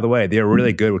 hey, by the way, they're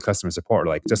really good with customer support.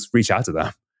 Like, just reach out to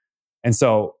them. And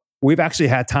so we've actually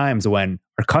had times when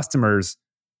our customers,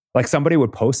 like somebody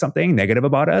would post something negative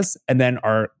about us, and then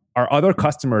our other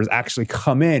customers actually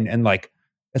come in and like,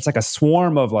 it's like a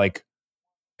swarm of like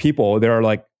people. They're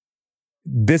like,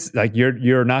 this, like,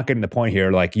 you're not getting the point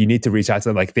here. Like, you need to reach out to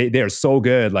them. Like, they are so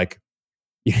good. Like,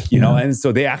 you know, and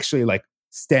so they actually like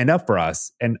stand up for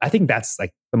us. And I think that's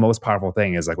like the most powerful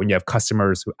thing, is like when you have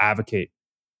customers who advocate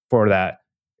for that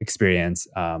experience,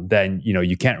 then,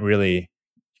 you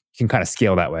can kind of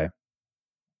scale that way.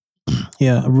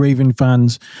 Yeah, raving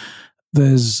fans.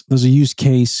 There's a use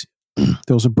case.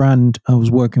 There was a brand I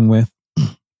was working with,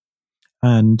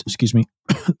 and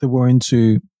they were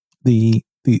into the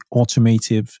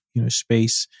automotive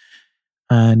space,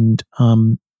 and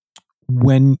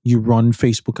when you run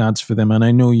Facebook ads for them, and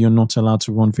I know you're not allowed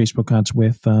to run Facebook ads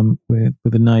with the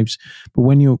knives, but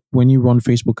when you run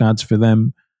Facebook ads for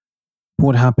them,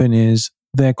 what happened is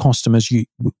their customers, we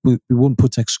won't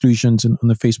put exclusions on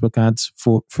the Facebook ads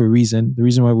for a reason. The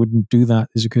reason why I wouldn't do that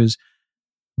is because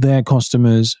their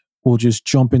customers will just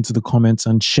jump into the comments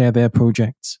and share their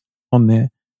projects on there.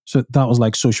 So that was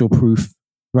like social proof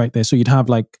right there. So you'd have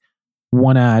like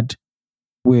one ad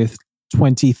with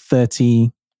 20,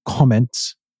 30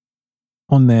 comments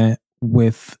on there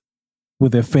with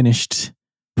their finished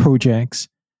projects.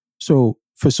 So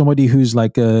for somebody who's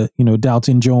like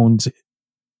Dalton Jones,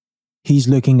 he's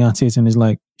looking at it and is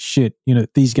like, shit,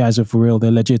 these guys are for real. They're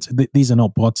legit. These are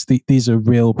not bots. These are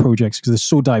real projects, because they're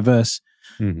so diverse.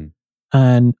 Mm-hmm.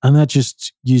 And that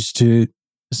just used to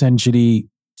essentially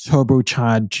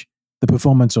turbocharge the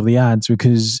performance of the ads,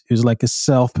 because it was like a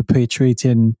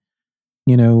self-perpetuating,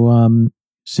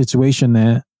 situation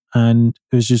there. And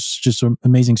it was just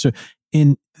amazing. So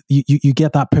you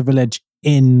get that privilege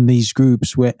in these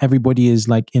groups where everybody is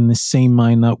like in the same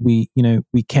mind that we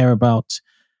care about,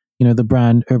 the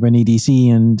brand Urban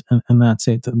EDC, and that's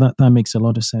it. That makes a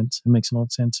lot of sense. It makes a lot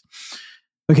of sense.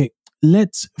 Okay,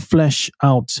 let's flesh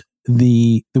out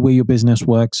the way your business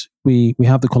works. We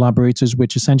have the collaborators,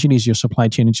 which essentially is your supply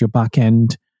chain. It's your back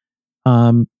end.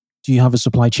 Do you have a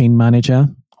supply chain manager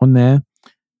on there?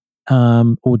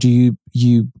 Or do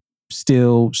you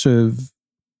still sort of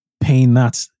paying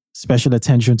that special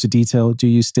attention to detail? Do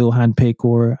you still handpick,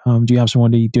 or do you have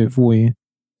someone to do it for you?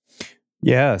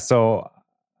 Yeah, so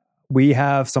we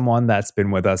have someone that's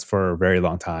been with us for a very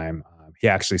long time. He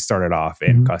actually started off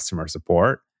in customer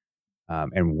support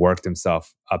and worked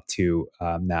himself up to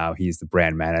now he's the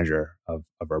brand manager of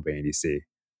Urban EDC.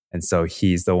 And so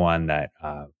he's the one that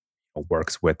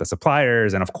works with the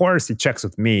suppliers. And of course, he checks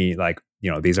with me, like,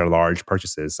 these are large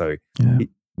purchases. So he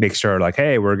makes sure like,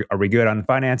 hey, are we good on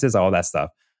finances, all that stuff.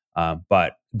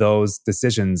 But those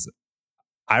decisions,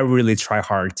 I really try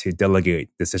hard to delegate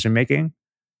decision-making.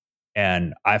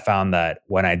 And I found that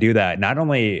when I do that, not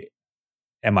only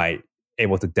am I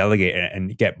able to delegate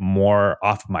and get more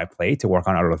off of my plate to work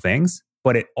on other things,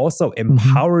 but it also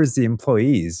empowers the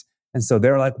employees. And so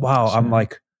they're like, wow, I'm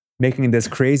like making this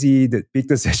crazy big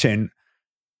decision,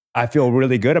 I feel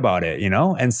really good about it,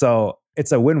 And so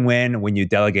it's a win-win when you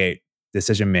delegate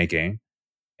decision making.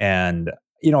 And,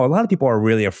 a lot of people are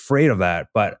really afraid of that.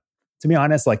 But to be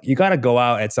honest, like you got to go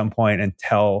out at some point and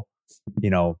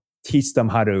teach them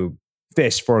how to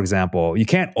fish, for example. You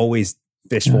can't always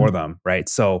fish for them, right?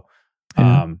 So,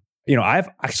 I've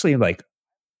actually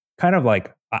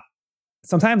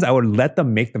sometimes I would let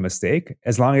them make the mistake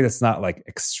as long as it's not like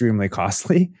extremely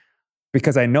costly,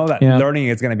 because I know that learning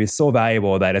is going to be so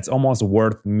valuable that it's almost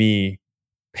worth me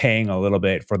paying a little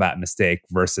bit for that mistake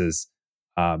versus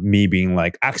me being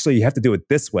like, actually, you have to do it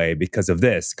this way because of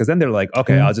this. Because then they're like,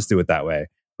 okay, I'll just do it that way.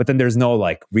 But then there's no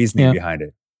like reasoning behind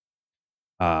it.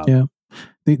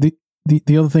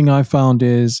 The other thing I found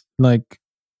is like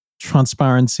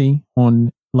transparency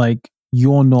on like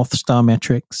your North Star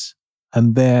metrics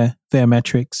and their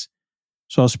metrics.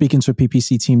 So I was speaking to a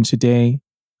PPC team today,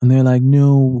 and they're like,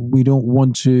 no, we don't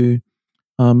want to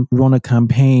run a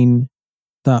campaign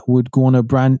that would go on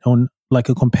on like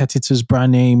a competitor's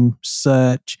brand name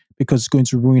search because it's going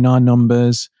to ruin our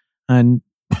numbers. And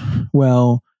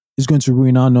well, it's going to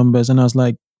ruin our numbers. And I was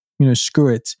like, screw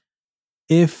it.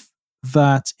 If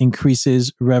that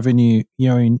increases revenue,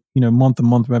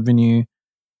 month-to-month revenue,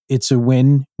 it's a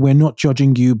win. We're not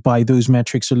judging you by those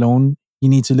metrics alone. You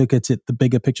need to look at it, the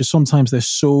bigger picture. Sometimes they're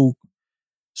so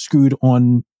screwed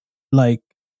on like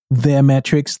their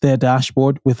metrics, their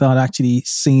dashboard, without actually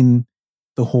seeing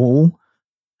the whole.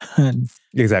 And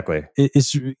exactly. You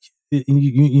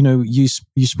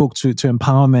spoke to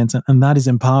empowerment, and that is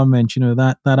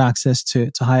empowerment. That access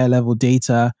to higher level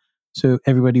data, so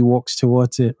everybody walks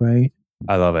towards it, right?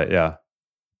 I love it. Yeah.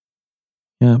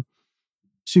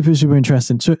 Super, super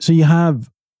interesting. So you have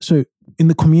in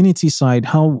the community side,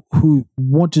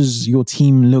 what does your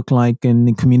team look like in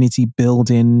the community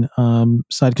building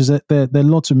side? Because there are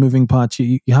lots of moving parts.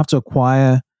 You have to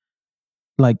acquire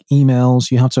like emails,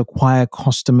 you have to acquire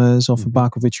customers off the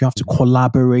back of it. You have to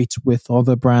collaborate with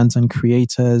other brands and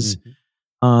creators.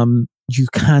 You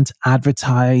can't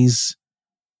advertise.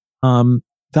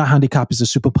 That handicap is a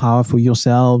superpower for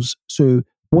yourselves. So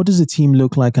what does the team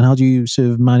look like, and how do you sort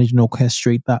of manage and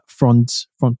orchestrate that front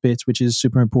bit, which is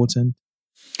super important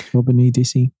for Urban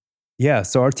EDC? Yeah,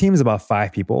 so our team is about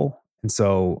 5 people. And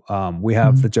so we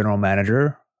have the general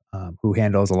manager who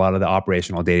handles a lot of the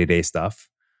operational day-to-day stuff.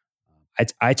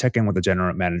 I check in with the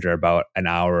general manager about an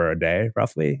hour a day,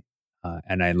 roughly.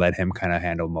 And I let him kind of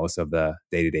handle most of the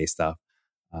day-to-day stuff.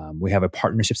 We have a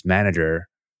partnerships manager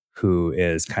who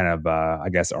is kind of, I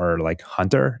guess, our like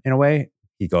hunter in a way.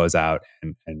 He goes out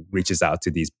and reaches out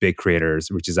to these big creators,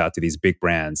 reaches out to these big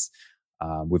brands.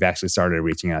 We've actually started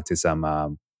reaching out to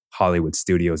some Hollywood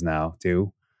studios now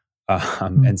too.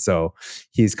 And so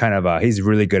he's kind of, he's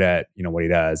really good at, what he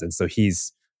does. And so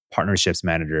he's partnerships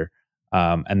manager.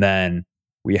 And then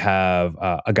we have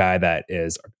a guy that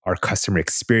is our customer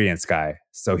experience guy.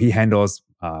 So he handles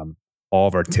all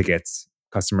of our tickets,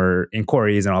 customer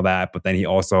inquiries and all that. But then he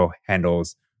also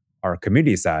handles our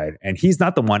community side. And he's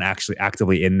not the one actually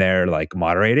actively in there like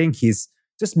moderating. He's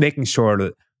just making sure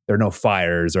that there are no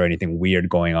fires or anything weird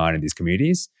going on in these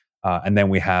communities. And then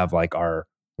we have like our,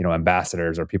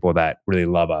 ambassadors or people that really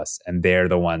love us. And they're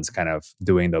the ones kind of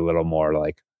doing the little more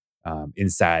like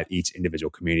inside each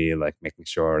individual community, like making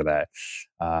sure that,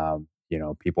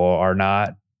 people are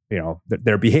not,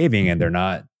 they're behaving and they're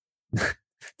not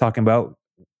talking about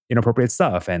inappropriate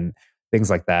stuff and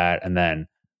things like that. And then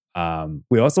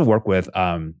we also work with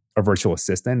a virtual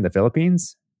assistant in the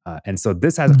Philippines. And so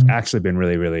this has actually been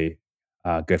really, really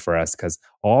good for us because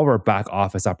all of our back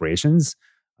office operations,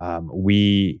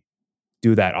 we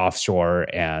do that offshore,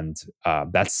 and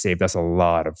that's saved us a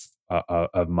lot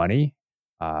of money.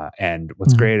 And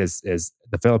what's great is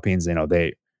the Philippines,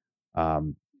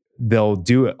 they'll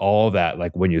do all that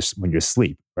like when you're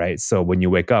asleep, right? So when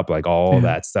you wake up, like all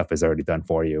that stuff is already done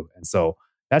for you. And so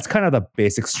that's kind of the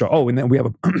basic structure. Oh, and then we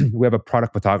have a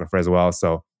product photographer as well.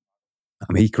 So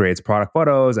he creates product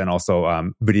photos and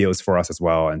also videos for us as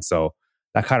well. And so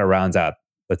that kind of rounds out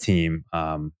the team.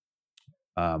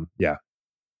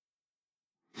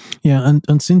 Yeah,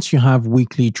 and since you have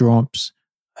weekly drops,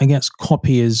 I guess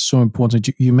copy is so important.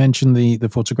 You mentioned the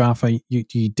photographer.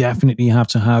 You definitely have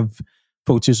to have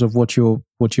photos of what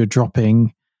you're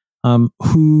dropping.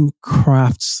 Who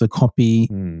crafts the copy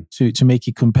to make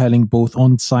it compelling both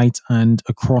on site and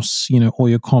across all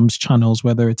your comms channels,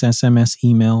 whether it's SMS,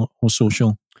 email, or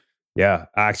social? Yeah,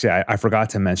 actually, I forgot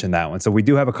to mention that one. So we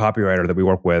do have a copywriter that we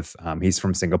work with. He's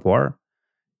from Singapore.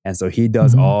 And so he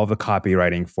does all the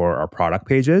copywriting for our product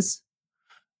pages.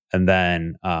 And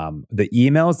then the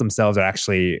emails themselves are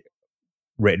actually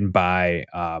written by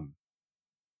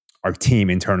our team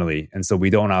internally. And so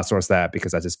we don't outsource that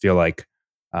because I just feel like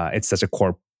it's such a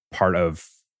core part of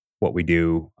what we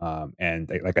do. And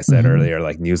like I said earlier,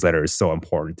 like newsletter is so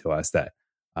important to us that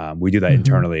we do that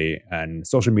internally. And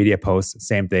social media posts,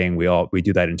 same thing. We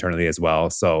do that internally as well.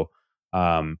 So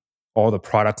all the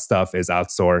product stuff is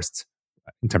outsourced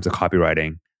in terms of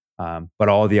copywriting. But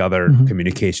all the other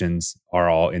communications are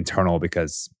all internal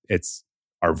because it's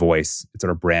our voice, it's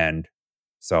our brand.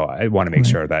 So I want to make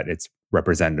sure that it's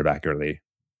representative accurately.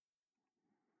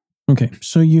 Okay,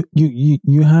 so you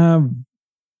have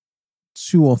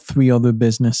 2 or 3 other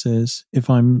businesses, if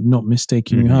I'm not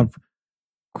mistaken. You have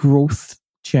Growth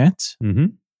Jet,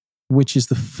 which is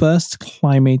the first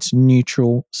climate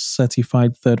neutral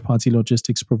certified third-party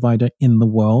logistics provider in the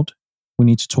world. We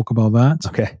need to talk about that.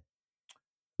 Okay.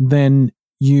 Then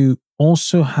you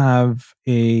also have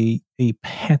a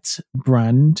pet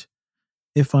brand.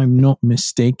 If I'm not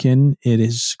mistaken, it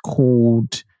is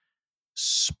called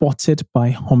Spotted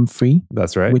by Humphrey.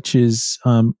 That's right. Which has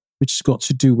got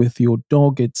to do with your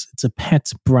dog. It's a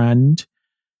pet brand.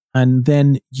 And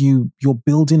then you're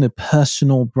building a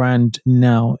personal brand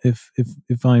now,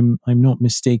 if I'm not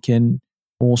mistaken.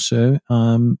 Also,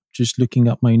 just looking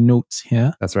up my notes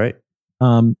here. That's right.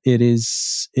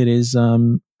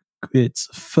 It's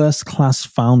First Class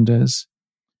Founders.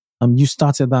 You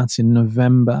started that in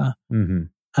November,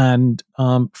 and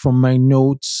from my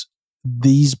notes,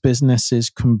 these businesses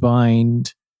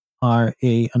combined are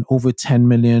an over $10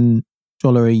 million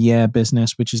a year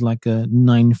business, which is like a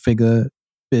 9-figure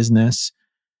business.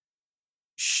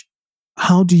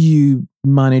 How do you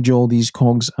manage all these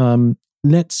cogs?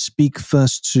 Let's speak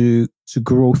first to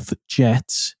Growth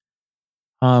Jet.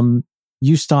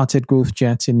 You started Growth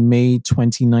Jet in May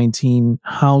 2019.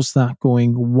 How's that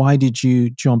going? Why did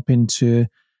you jump into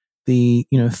the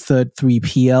third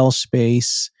 3PL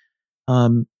space?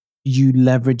 You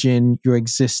leveraging your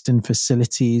existing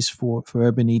facilities for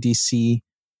Urban EDC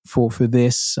for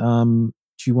this. Do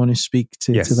you want to speak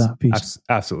to that piece?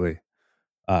 Absolutely.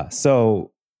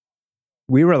 So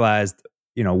we realized,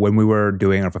 when we were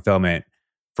doing our fulfillment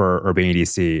for Urban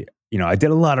EDC, I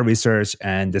did a lot of research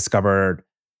and discovered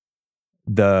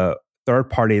the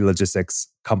third-party logistics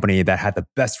company that had the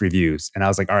best reviews. And I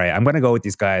was like, all right, I'm going to go with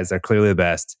these guys. They're clearly the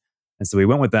best. And so we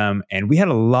went with them, and we had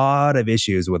a lot of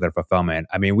issues with their fulfillment.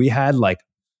 I mean, we had like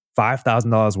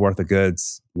 $5,000 worth of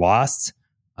goods lost.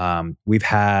 We've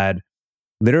had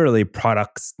literally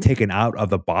products taken out of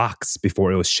the box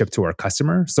before it was shipped to our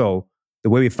customer. So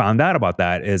the way we found out about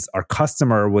that is our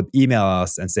customer would email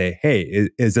us and say, hey,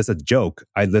 is this a joke?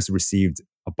 I just received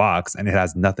a box and it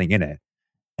has nothing in it.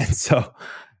 And so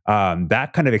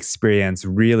that kind of experience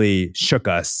really shook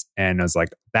us. And I was like,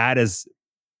 that is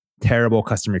terrible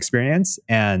customer experience.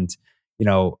 And,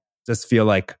 just feel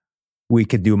like we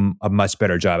could do a much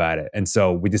better job at it. And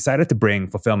so we decided to bring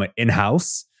fulfillment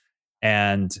in-house.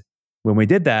 And when we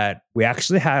did that, we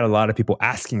actually had a lot of people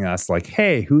asking us like,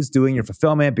 hey, who's doing your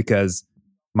fulfillment? Because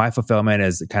my fulfillment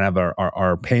is kind of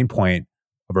our pain point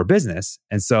of our business.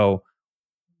 And so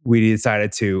we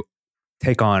decided to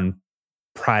take on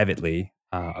privately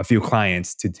a few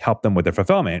clients to help them with their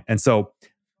fulfillment. And so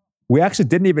we actually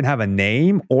didn't even have a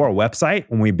name or a website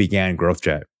when we began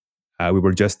GrowthJet. We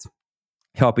were just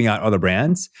helping out other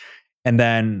brands. And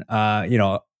then,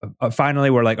 finally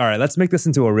we're like, all right, let's make this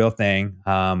into a real thing.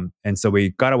 And so we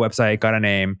got a website, got a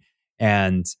name,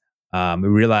 and we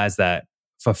realized that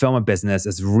fulfillment business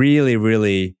is really,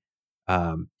 really,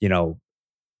 bad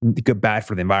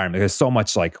for the environment. There's so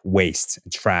much like waste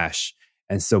and trash.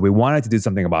 And so we wanted to do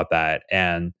something about that.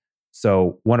 And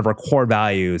so one of our core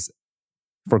values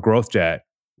for GrowthJet,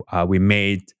 we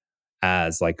made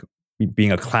as like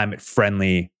being a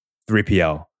climate-friendly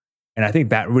 3PL. And I think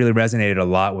that really resonated a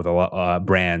lot with a lot of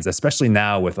brands, especially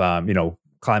now with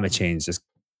climate change just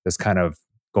kind of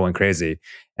going crazy.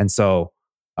 And so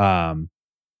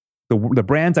the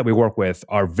brands that we work with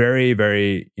are very,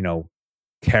 very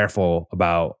careful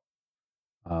about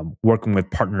working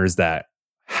with partners that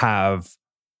have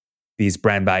these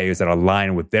brand values that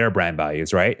align with their brand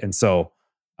values, right? And so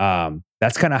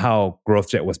that's kind of how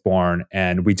GrowthJet was born.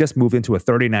 And we just moved into a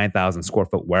 39,000 square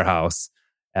foot warehouse.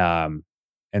 And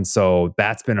so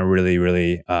that's been a really,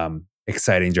 really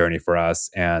exciting journey for us.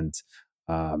 And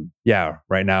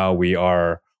right now we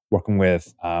are working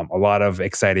with a lot of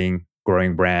exciting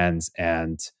growing brands.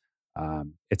 And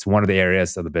it's one of the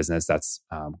areas of the business that's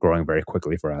growing very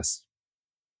quickly for us.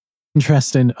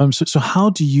 Interesting. So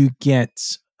how do you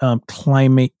get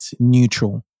climate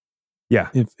neutral? Yeah.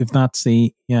 If that's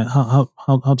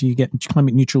how do you get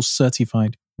climate neutral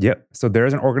certified? Yep. So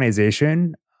there's an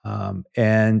organization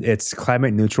and it's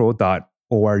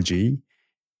climateneutral.org.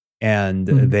 And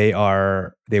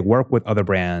they work with other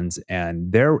brands,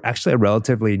 and they're actually a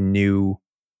relatively new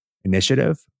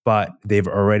initiative, but they've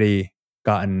already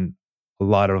gotten a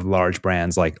lot of large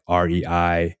brands like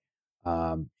REI.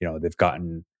 They've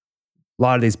gotten a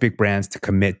lot of these big brands to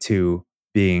commit to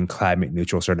being climate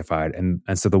neutral certified. And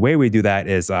so the way we do that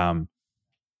is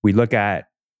we look at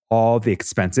all the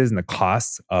expenses and the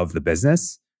costs of the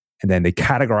business, and then they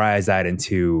categorize that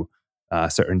into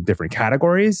certain different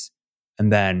categories. And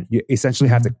then you essentially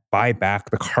have to buy back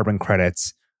the carbon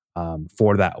credits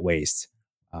for that waste.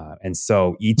 And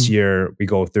so each year we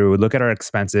go through, look at our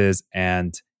expenses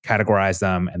and categorize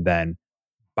them, and then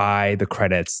buy the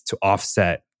credits to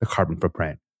offset the carbon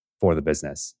footprint for the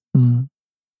business.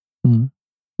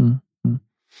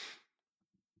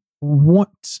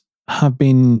 What have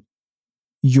been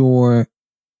your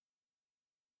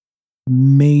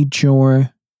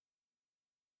major,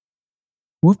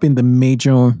 what have been the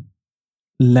major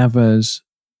levers?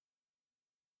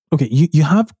 Okay, you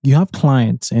have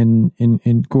clients in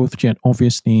GrowthJet,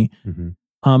 obviously.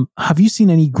 Have you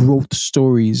seen any growth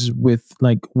stories with,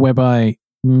 like, whereby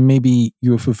maybe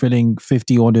you're fulfilling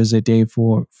 50 orders a day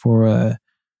for a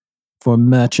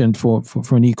merchant, for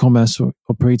an e-commerce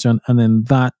operator, and then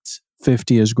that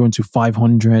 50 has grown to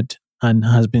 500 and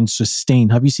has been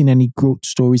sustained? Have you seen any growth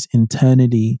stories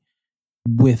internally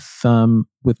with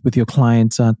your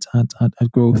clients at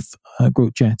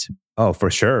GrowthJet? Oh,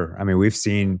 for sure. I mean, we've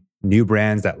seen new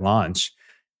brands that launch,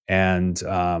 and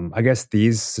I guess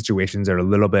these situations are a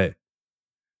little bit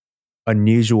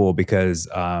unusual because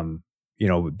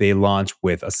they launch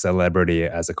with a celebrity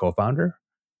as a co-founder,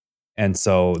 and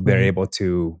so they're able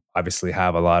to obviously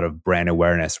have a lot of brand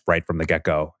awareness right from the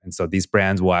get-go. And so these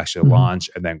brands will actually launch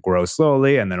and then grow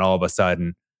slowly, and then all of a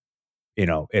sudden,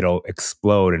 it'll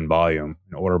explode in volume,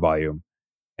 in order volume.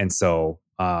 And so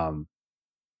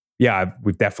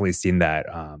we've definitely seen that,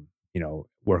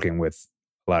 working with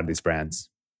a lot of these brands.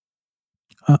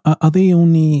 Are they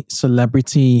only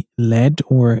celebrity led,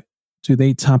 or do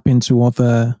they tap into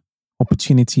other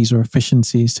opportunities or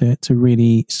efficiencies to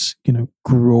really,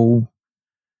 grow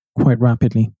quite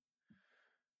rapidly?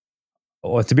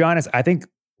 Well, to be honest, I think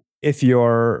if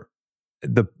you're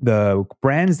the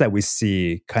brands that we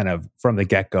see kind of from the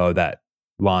get-go that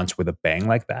launch with a bang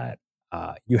like that,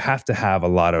 you have to have a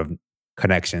lot of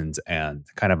connections and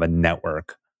kind of a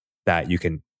network that you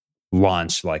can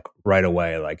launch like right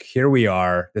away. Like, here we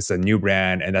are, this is a new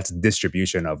brand, and that's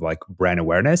distribution of like brand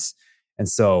awareness. And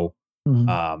so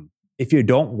if you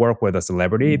don't work with a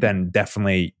celebrity, then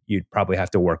definitely you'd probably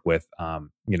have to work with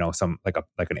some like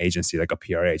an agency, like a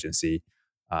PR agency,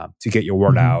 to get your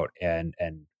word out and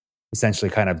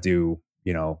essentially kind of do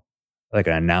like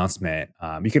an announcement.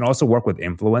 You can also work with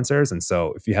influencers. And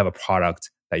so if you have a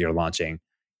product that you're launching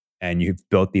and you've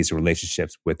built these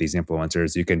relationships with these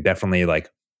influencers, you can definitely like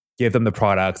give them the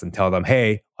products and tell them,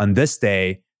 hey, on this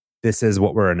day, this is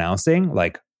what we're announcing.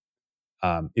 Like,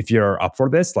 if you're up for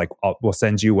this, like we'll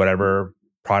send you whatever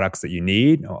products that you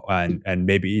need, and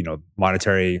maybe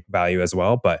monetary value as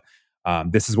well. But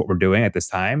this is what we're doing at this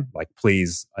time. Like,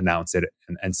 please announce it.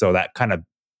 And so that kind of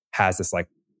has this like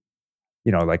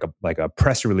a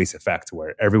press release effect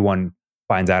where everyone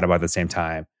finds out about it at the same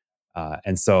time.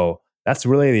 And so that's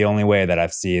really the only way that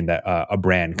I've seen that a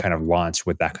brand kind of launch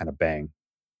with that kind of bang.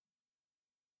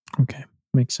 Okay.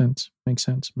 Makes sense. Makes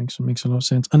a lot of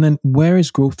sense. And then where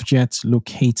is GrowthJet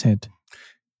located?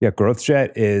 Yeah,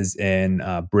 GrowthJet is in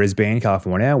Brisbane,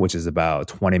 California, which is about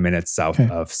 20 minutes south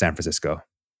of San Francisco.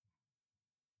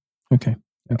 Okay.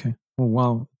 Oh,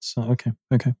 wow. Okay.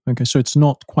 So it's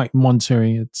not quite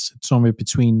Monterey. It's somewhere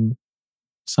between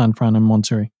San Fran and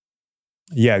Monterey.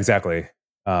 Yeah, exactly.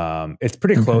 It's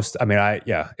pretty close. I mean,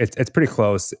 it's pretty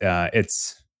close.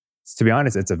 It's, to be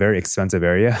honest, it's a very expensive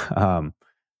area.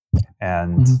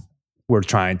 And we're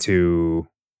trying to,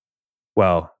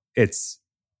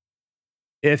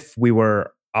 if we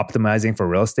were optimizing for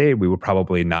real estate, we would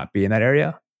probably not be in that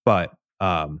area. But,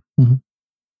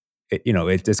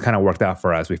 it just kind of worked out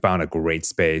for us. We found a great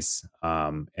space,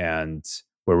 and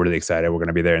we're really excited. We're going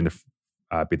to be there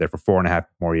be there for 4.5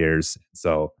 more years.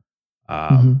 So,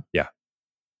 yeah.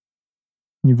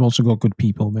 You've also got good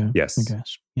people there. Yes. I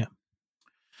guess. Yeah.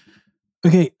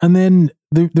 Okay. And then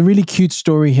the really cute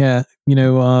story here,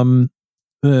 your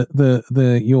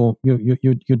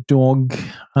dog,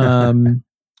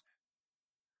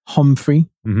 Humphrey,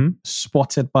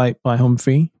 spotted by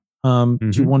Humphrey. Do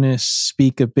you want to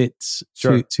speak a bit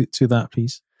to that,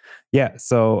 please? Yeah.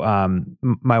 So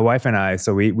my wife and I,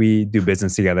 so we do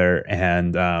business together,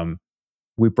 and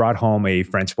we brought home a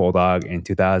French bulldog in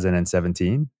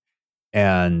 2017,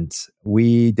 and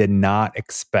we did not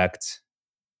expect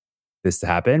this to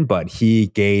happen, but he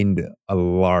gained a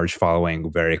large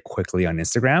following very quickly on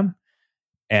Instagram.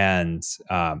 And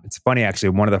it's funny, actually,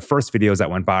 one of the first videos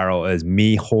that went viral is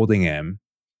me holding him,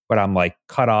 but I'm like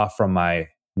cut off from my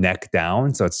neck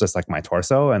down. So it's just like my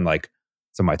torso. And like,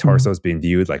 so my torso is being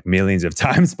viewed like millions of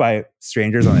times by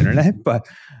strangers on the internet. But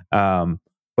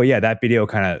yeah, that video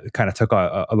kind of took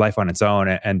a life on its own,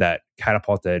 and that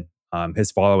catapulted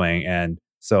his following. And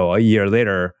so a year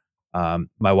later,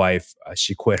 my wife,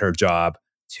 she quit her job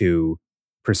to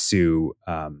pursue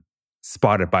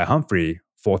Spotted by Humphrey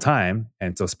full time.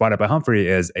 And so Spotted by Humphrey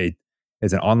is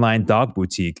an online dog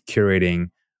boutique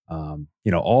curating,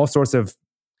 all sorts of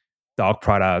dog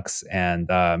products. And,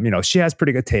 she has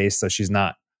pretty good taste. So she's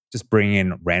not just bringing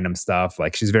in random stuff.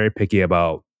 Like, she's very picky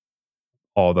about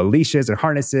all the leashes and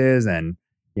harnesses and,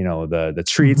 the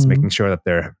treats, making sure that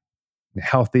they're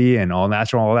healthy and all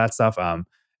natural, all that stuff. And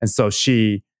so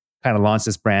she kind of launched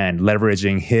this brand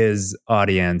leveraging his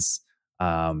audience.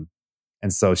 And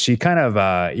so she kind of,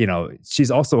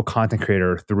 she's also a content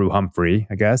creator through Humphrey,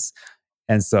 I guess.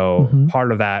 And so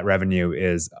part of that revenue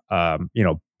is,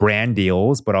 brand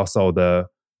deals, but also the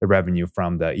revenue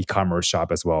from the e-commerce shop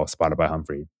as well, Spotted by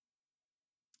Humphrey.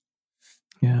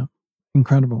 Yeah.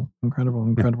 Incredible.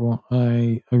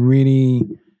 I really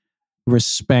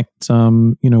respect,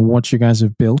 what you guys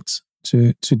have built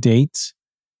to date.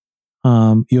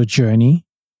 Your journey.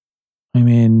 I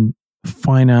mean,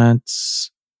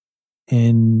 finance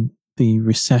in the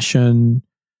recession,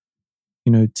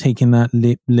 taking that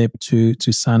lip to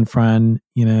San Fran,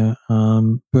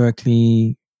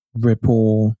 Berkeley,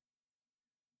 Ripple,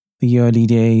 the early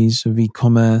days of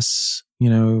e-commerce,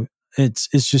 it's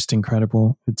just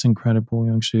incredible. It's incredible,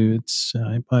 Yong-Soo. It's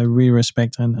I really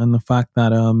respect and the fact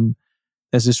that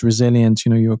there's this resilience.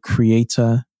 You're a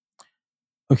creator.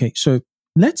 Okay, so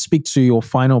let's speak to your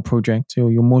final project,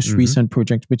 or your most recent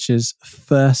project, which is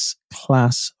First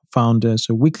Class Founders,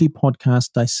 a weekly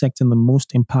podcast dissecting the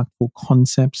most impactful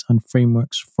concepts and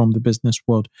frameworks from the business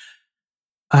world.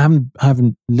 I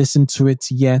haven't listened to it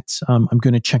yet. I'm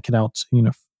going to check it out.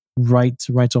 Right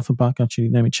off the bat. Actually,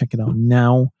 let me check it out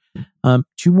now. Do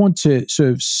you want to sort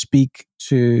of speak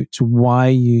to why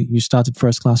you started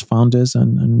First Class Founders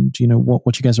and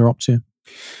what you guys are up to?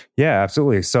 Yeah,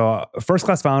 absolutely. So First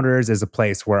Class Founders is a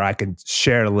place where I can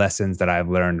share lessons that I've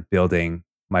learned building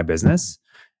my business.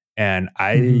 And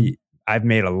I've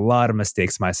made a lot of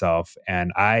mistakes myself.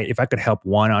 And if I could help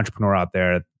one entrepreneur out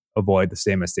there avoid the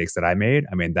same mistakes that I made,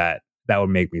 I mean, that would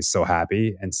make me so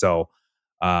happy. And so,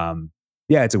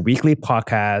 it's a weekly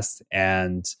podcast,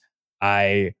 and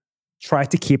I try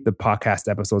to keep the podcast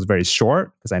episodes very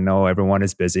short because I know everyone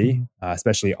is busy,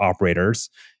 especially operators.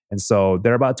 And so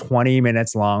they're about 20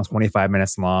 minutes long, 25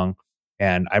 minutes long.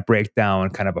 And I break down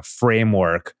kind of a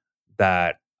framework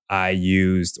that I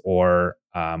used or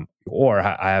I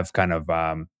have kind of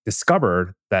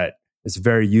discovered that is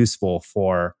very useful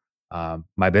for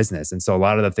my business. And so a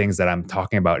lot of the things that I'm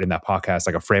talking about in that podcast,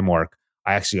 like a framework,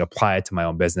 I actually apply it to my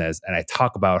own business. And I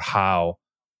talk about how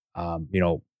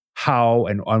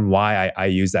and why I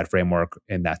use that framework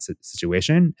in that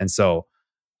situation. And so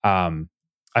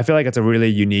I feel like it's a really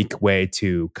unique way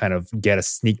to kind of get a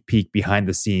sneak peek behind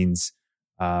the scenes,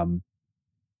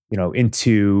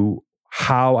 into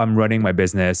how I'm running my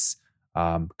business,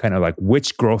 kind of like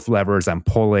which growth levers I'm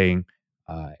pulling,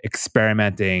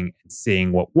 experimenting, and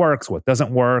seeing what works, what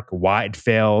doesn't work, why it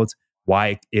failed,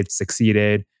 why it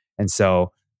succeeded. And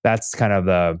so that's kind of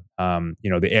the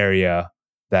area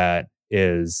that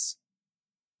is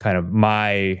kind of my,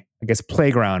 I guess,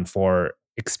 playground for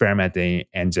experimenting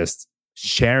and just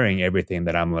sharing everything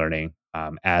that I'm learning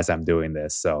as I'm doing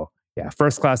this. So yeah,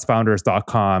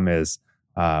 firstclassfounders.com is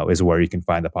where you can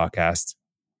find the podcast.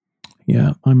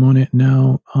 Yeah, I'm on it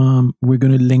now. We're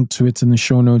going to link to it in the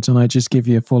show notes, and I just give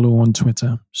you a follow on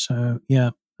Twitter. So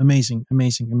yeah, amazing.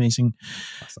 Awesome.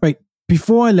 Right.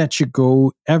 Before I let you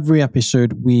go, every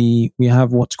episode we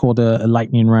have what's called a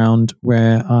lightning round,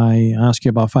 where I ask you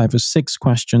about 5 or 6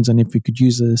 questions, and if you could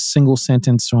use a single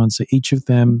sentence to answer each of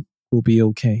them, we'll be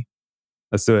okay.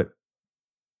 Let's do it.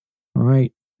 All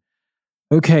right.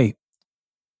 Okay.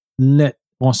 Let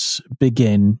us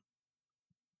begin.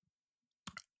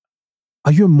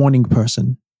 Are you a morning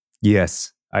person?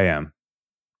 Yes, I am.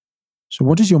 So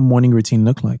what does your morning routine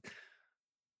look like?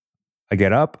 I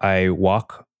get up, I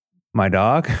walk my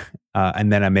dog,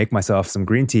 and then I make myself some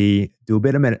green tea, do a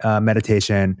bit of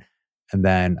meditation, and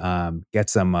then get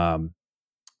some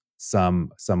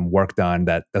work done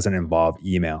that doesn't involve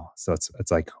email. So it's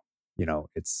like,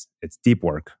 it's deep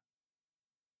work.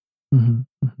 Mm-hmm.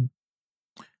 Mm-hmm.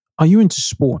 Are you into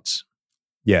sports?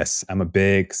 Yes, I'm a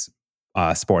big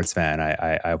sports fan.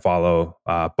 I follow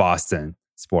Boston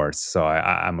sports, so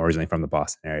I'm originally from the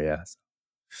Boston area. So.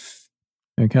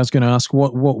 Okay, I was going to ask,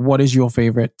 what is your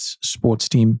favorite sports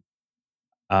team?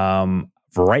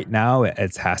 Right now,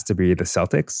 it has to be the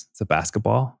Celtics. It's a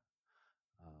basketball.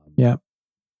 Yeah.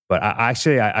 But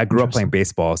I grew up playing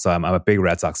baseball, so I'm a big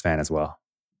Red Sox fan as well.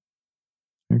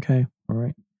 Okay, all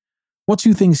right. What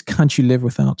two things can't you live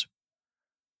without?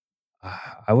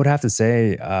 I would have to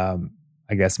say,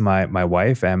 I guess my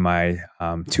wife and my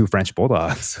 2 French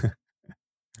bulldogs.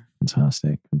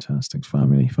 Fantastic.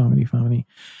 Family.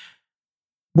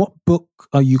 What book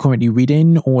are you currently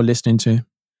reading or listening to?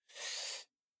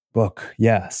 Book,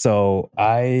 yeah. So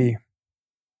I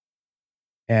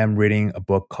am reading a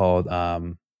book called,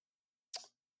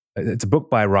 it's a book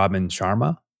by Robin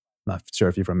Sharma. Not sure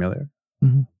if you're familiar.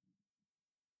 Mm-hmm.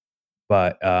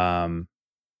 But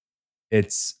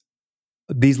it's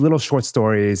these little short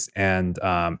stories, and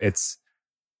I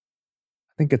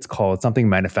think it's called something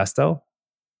Manifesto.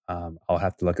 I'll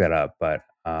have to look that up, but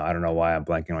I don't know why I'm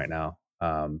blanking right now.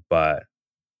 But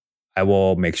I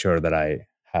will make sure that I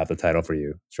have the title for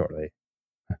you shortly.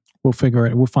 We'll figure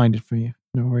it. We'll find it for you.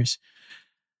 No worries.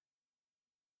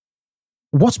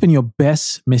 What's been your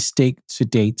best mistake to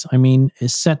date? I mean, a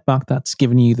setback that's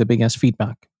given you the biggest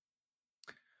feedback?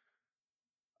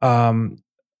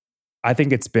 I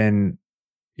think it's been,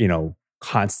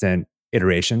 constant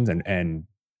iterations and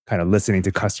kind of listening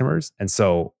to customers. And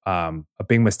so a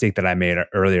big mistake that I made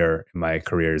earlier in my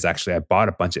career is actually I bought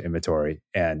a bunch of inventory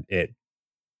and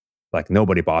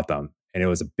nobody bought them. And it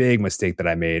was a big mistake that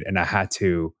I made. And I had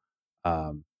to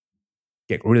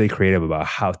get really creative about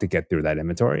how to get through that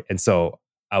inventory. And so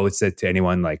I would say to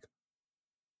anyone,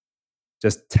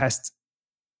 just test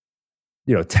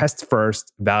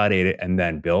first, validate it, and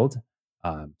then build.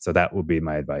 So that would be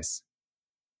my advice.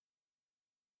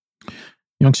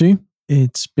 Yong-Soo,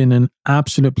 it's been an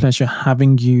absolute pleasure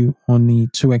having you on the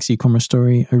 2X e-commerce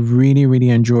story. I really, really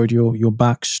enjoyed your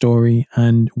backstory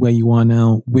and where you are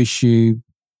now. Wish you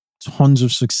tons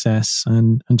of success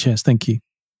and cheers. Thank you.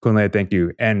 Kunle, thank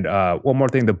you. And one more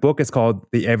thing, the book is called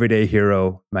The Everyday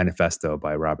Hero Manifesto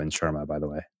by Robin Sharma, by the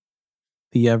way.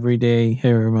 The Everyday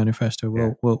Hero Manifesto.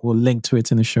 We'll link to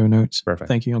it in the show notes. Perfect.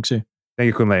 Thank you, Yong-Soo. Thank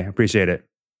you, Kunle. Appreciate it.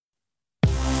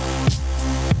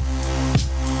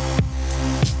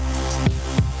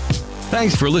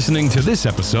 Thanks for listening to this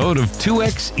episode of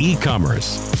 2X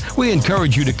E-Commerce. We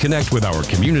encourage you to connect with our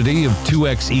community of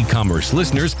 2X E-Commerce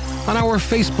listeners on our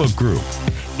Facebook group,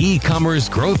 E-Commerce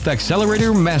Growth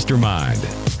Accelerator Mastermind.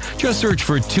 Just search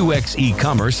for 2X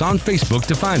E-Commerce on Facebook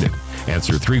to find it.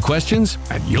 Answer 3 questions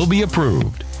and you'll be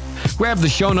approved. Grab the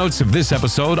show notes of this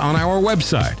episode on our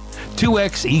website,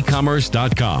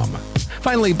 2xecommerce.com.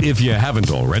 Finally, if you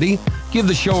haven't already, give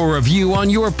the show a review on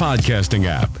your podcasting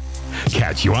app.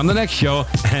 Catch you on the next show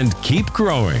and keep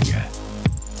growing.